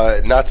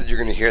 so not that you're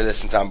going to hear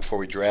this in time before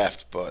we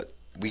draft, but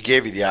we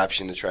gave you the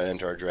option to try to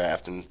enter our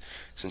draft, and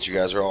since you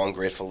guys are all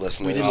ungrateful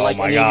listeners, We didn't Oh like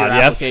my any of your God!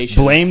 Yep. applications.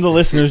 Blame the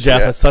listeners, Jeff.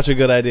 Yeah. That's such a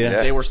good idea.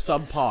 Yeah. They were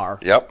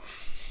subpar. Yep.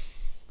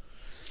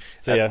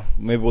 So yeah,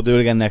 maybe we'll do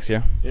it again next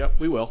year. Yep,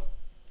 we will.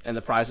 And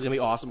the prize is going to be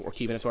awesome. We're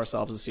keeping it to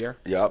ourselves this year.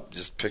 Yep,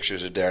 just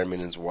pictures of Darren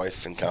Meenan's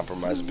wife in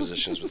compromising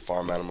positions with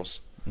farm animals.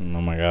 Oh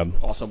my God!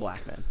 Also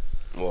black men.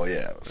 Well,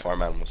 yeah,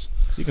 farm animals.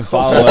 So you can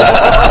follow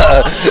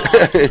us.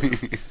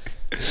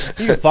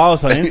 You can follow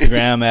us on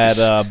Instagram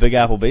at Big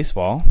Apple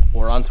Baseball.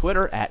 Or on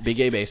Twitter at Big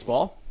A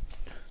Baseball.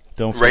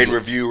 Don't Rate forget and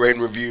review, rate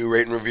and review,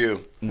 rate and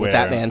review. With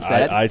that man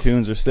said,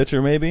 iTunes or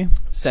Stitcher maybe.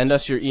 Send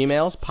us your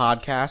emails,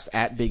 podcast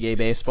at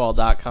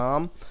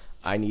bigabaseball.com.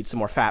 I need some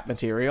more fat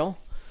material.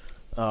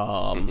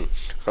 What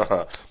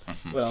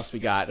else we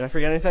got? Did I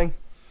forget anything?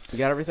 We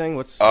got everything?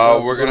 What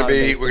else we're going gonna on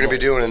be in we're gonna be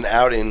baseball? doing an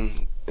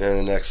outing in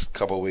the next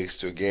couple of weeks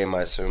to a game,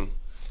 I assume.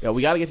 Yeah,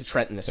 we got to get to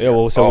Trenton this Yeah, year.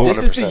 well, so Oh, This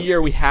is the 100%. year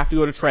we have to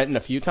go to Trenton a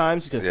few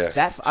times because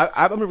Yeah.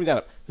 I remember that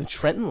up. The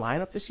Trenton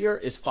lineup this year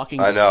is fucking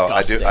I know,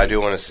 disgusting. I do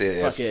want to see it.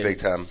 Yes, Fucking big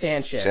time.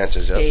 Sanchez,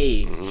 yep.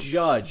 Cade, Mhm.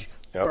 Judge,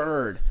 Yep.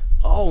 Bird.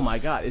 Oh my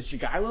God, is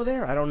Jagielo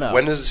there? I don't know.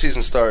 When does the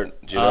season start?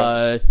 Do you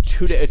know?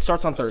 2 days. It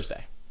starts on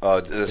Thursday.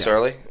 This yeah.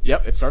 early?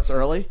 Yep, it starts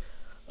early.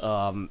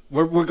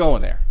 We're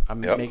going there.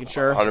 I'm Yep. making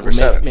sure.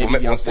 100%. We'll We'll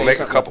make a something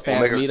couple. with the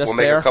fans meet us We'll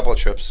make there. a couple of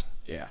trips.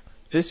 Yeah.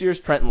 This year's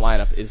Trenton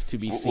lineup is to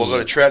be We'll seen. go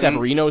to Trenton.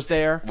 Severino's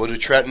there. We'll do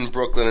Trenton,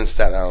 Brooklyn, and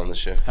Staten Island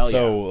this year. Hell yeah.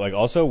 So like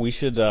also we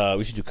should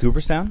do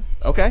Cooperstown.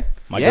 Okay.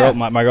 My yeah.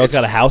 girl, my girl's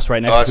got a house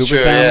right next to that's true,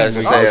 Cooperstown. yeah, I was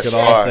and gonna we say, could it's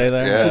all far. stay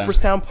there. Yeah.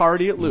 Cooperstown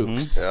party at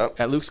Luke's. Yep.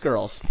 At Luke's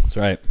Girls. That's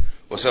right.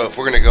 Well, so if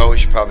we're gonna go, we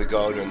should probably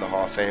go during the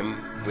Hall of Fame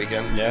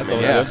weekend. Yeah, that's I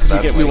mean, all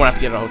Yeah. good. We like- won't have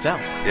to get a hotel.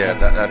 Yeah,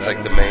 that's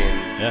like the main.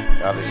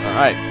 Yeah. Obviously. All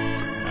right.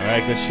 All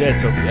right, good shit.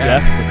 So for Yeah.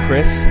 Jeff, for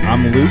Chris,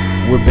 I'm Luke.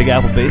 We're Big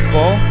Apple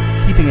Baseball,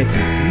 keeping it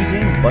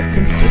confusing but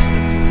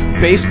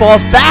consistent.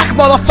 Baseball's back,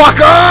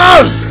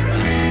 motherfuckers!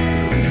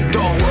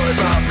 Don't worry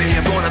about me,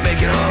 I'm gonna make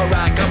it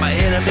alright. Got my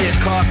enemies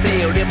caught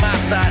nailed in my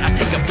side. I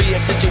think I'll be a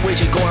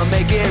situation, gonna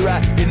make it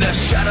right. In the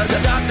shadow of the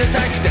darkness,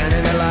 I stand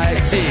in the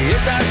light. See,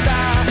 it's our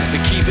style to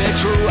keep it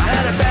true. I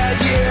had a bad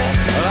year,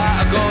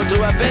 I've gone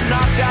through. I've been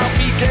knocked out,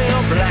 beat down,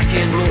 black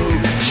and blue.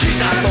 She's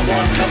not the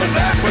one coming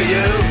back for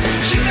you.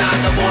 She's not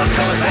the one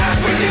coming back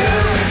for you.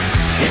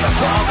 If I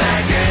fall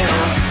back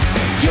down,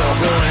 you're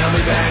gonna help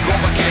me back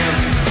up again.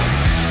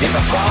 If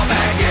I fall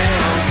back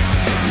down,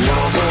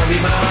 you're gonna be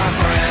my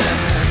friend.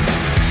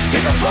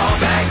 If I fall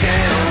back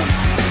down,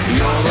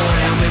 you're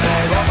gonna help me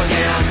back up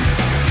again.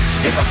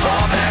 If I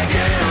fall back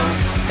down.